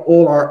necessarily got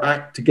all our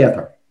act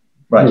together.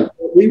 Right.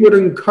 What we would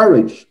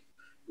encourage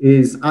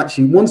is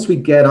actually, once we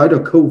get out of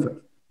COVID,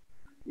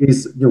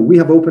 is, we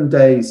have open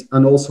days,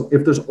 and also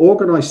if there's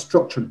organized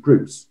structured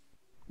groups,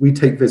 we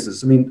take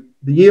visits. I mean,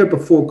 the year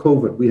before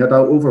COVID, we had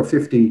over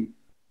 50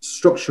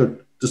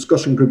 structured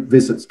discussion group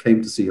visits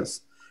came to see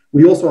us.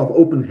 We also have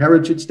open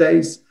heritage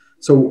days.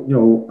 So,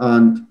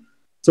 and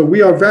so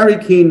we are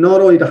very keen not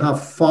only to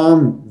have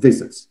farm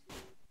visits,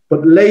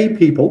 but lay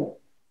people,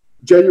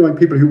 genuine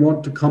people who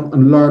want to come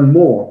and learn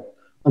more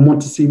and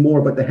want to see more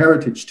about the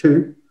heritage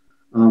too.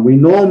 We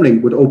normally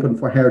would open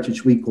for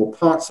Heritage Week or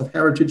parts of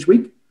Heritage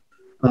Week.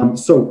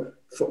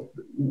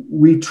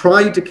 We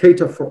try to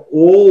cater for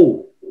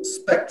all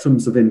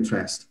spectrums of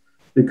interest,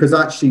 because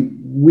actually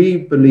we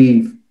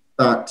believe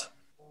that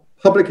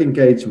public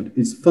engagement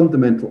is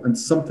fundamental and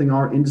something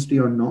our industry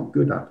are not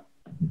good at.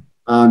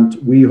 And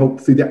we hope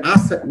through the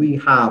asset we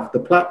have, the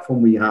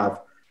platform we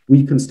have,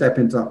 we can step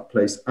into that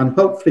place and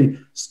hopefully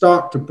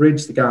start to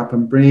bridge the gap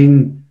and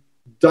bring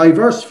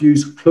diverse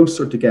views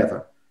closer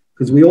together.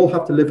 Because we all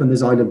have to live on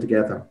this island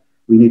together.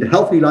 We need a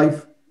healthy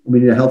life, and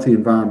we need a healthy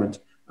environment,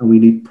 and we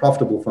need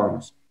profitable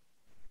farmers.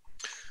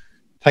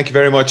 Thank you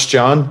very much,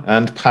 John.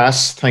 And Pat,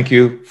 thank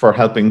you for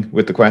helping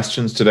with the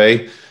questions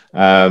today.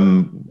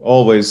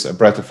 Always a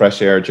breath of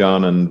fresh air,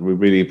 John, and we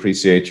really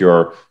appreciate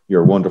your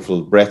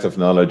wonderful breadth of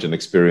knowledge and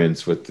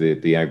experience with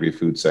the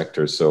agri-food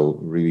sector. So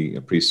really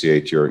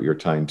appreciate your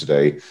time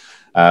today.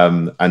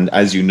 And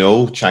as you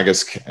know,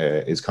 Teagasc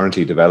is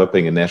currently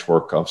developing a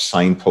network of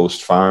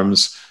signpost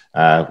farms,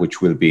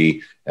 which will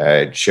be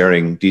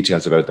sharing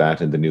details about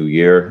that in the new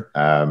year.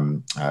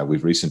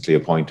 We've recently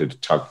appointed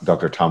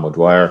Dr. Tom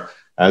O'Dwyer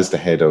as the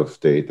head of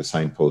the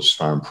Signpost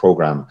Farm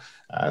program.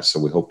 So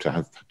we hope to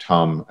have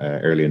Tom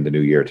early in the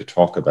new year to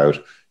talk about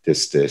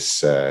this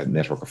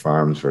network of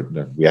farms where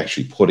we're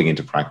actually putting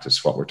into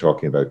practice what we're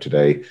talking about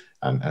today,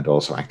 and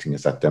also acting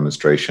as that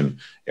demonstration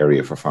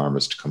area for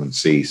farmers to come and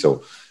see.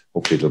 So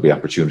hopefully there'll be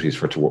opportunities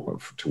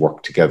to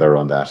work together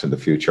on that in the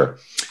future.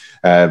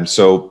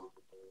 So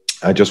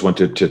I just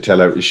wanted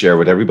to share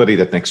with everybody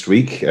that next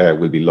week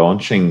we'll be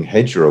launching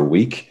Hedgerow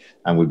Week,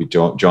 and we'll be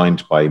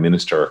joined by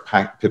Minister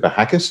Pippa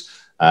Hackett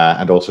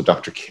and also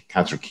Dr.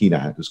 Catherine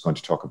Keena, who's going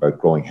to talk about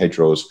growing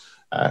hedgerows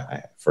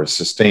for a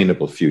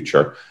sustainable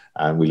future.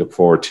 And we look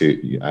forward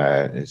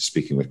to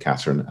speaking with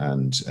Catherine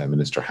and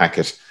Minister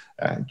Hackett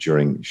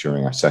during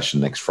our session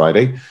next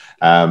Friday.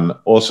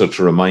 Also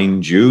to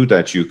remind you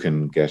that you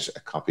can get a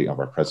copy of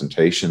our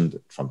presentation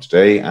from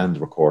today and the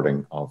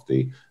recording of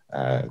the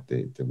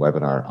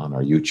webinar on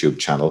our YouTube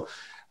channel.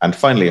 And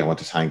finally, I want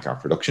to thank our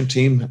production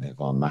team,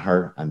 Yvonne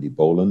Maher, Andy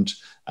Boland,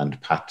 and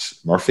Pat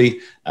Murphy,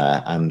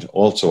 and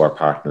also our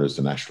partners,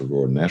 the National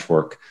Rural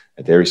Network,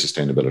 Dairy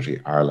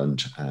Sustainability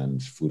Ireland,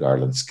 and Food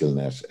Ireland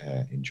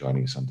SkillNet in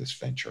joining us on this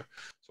venture.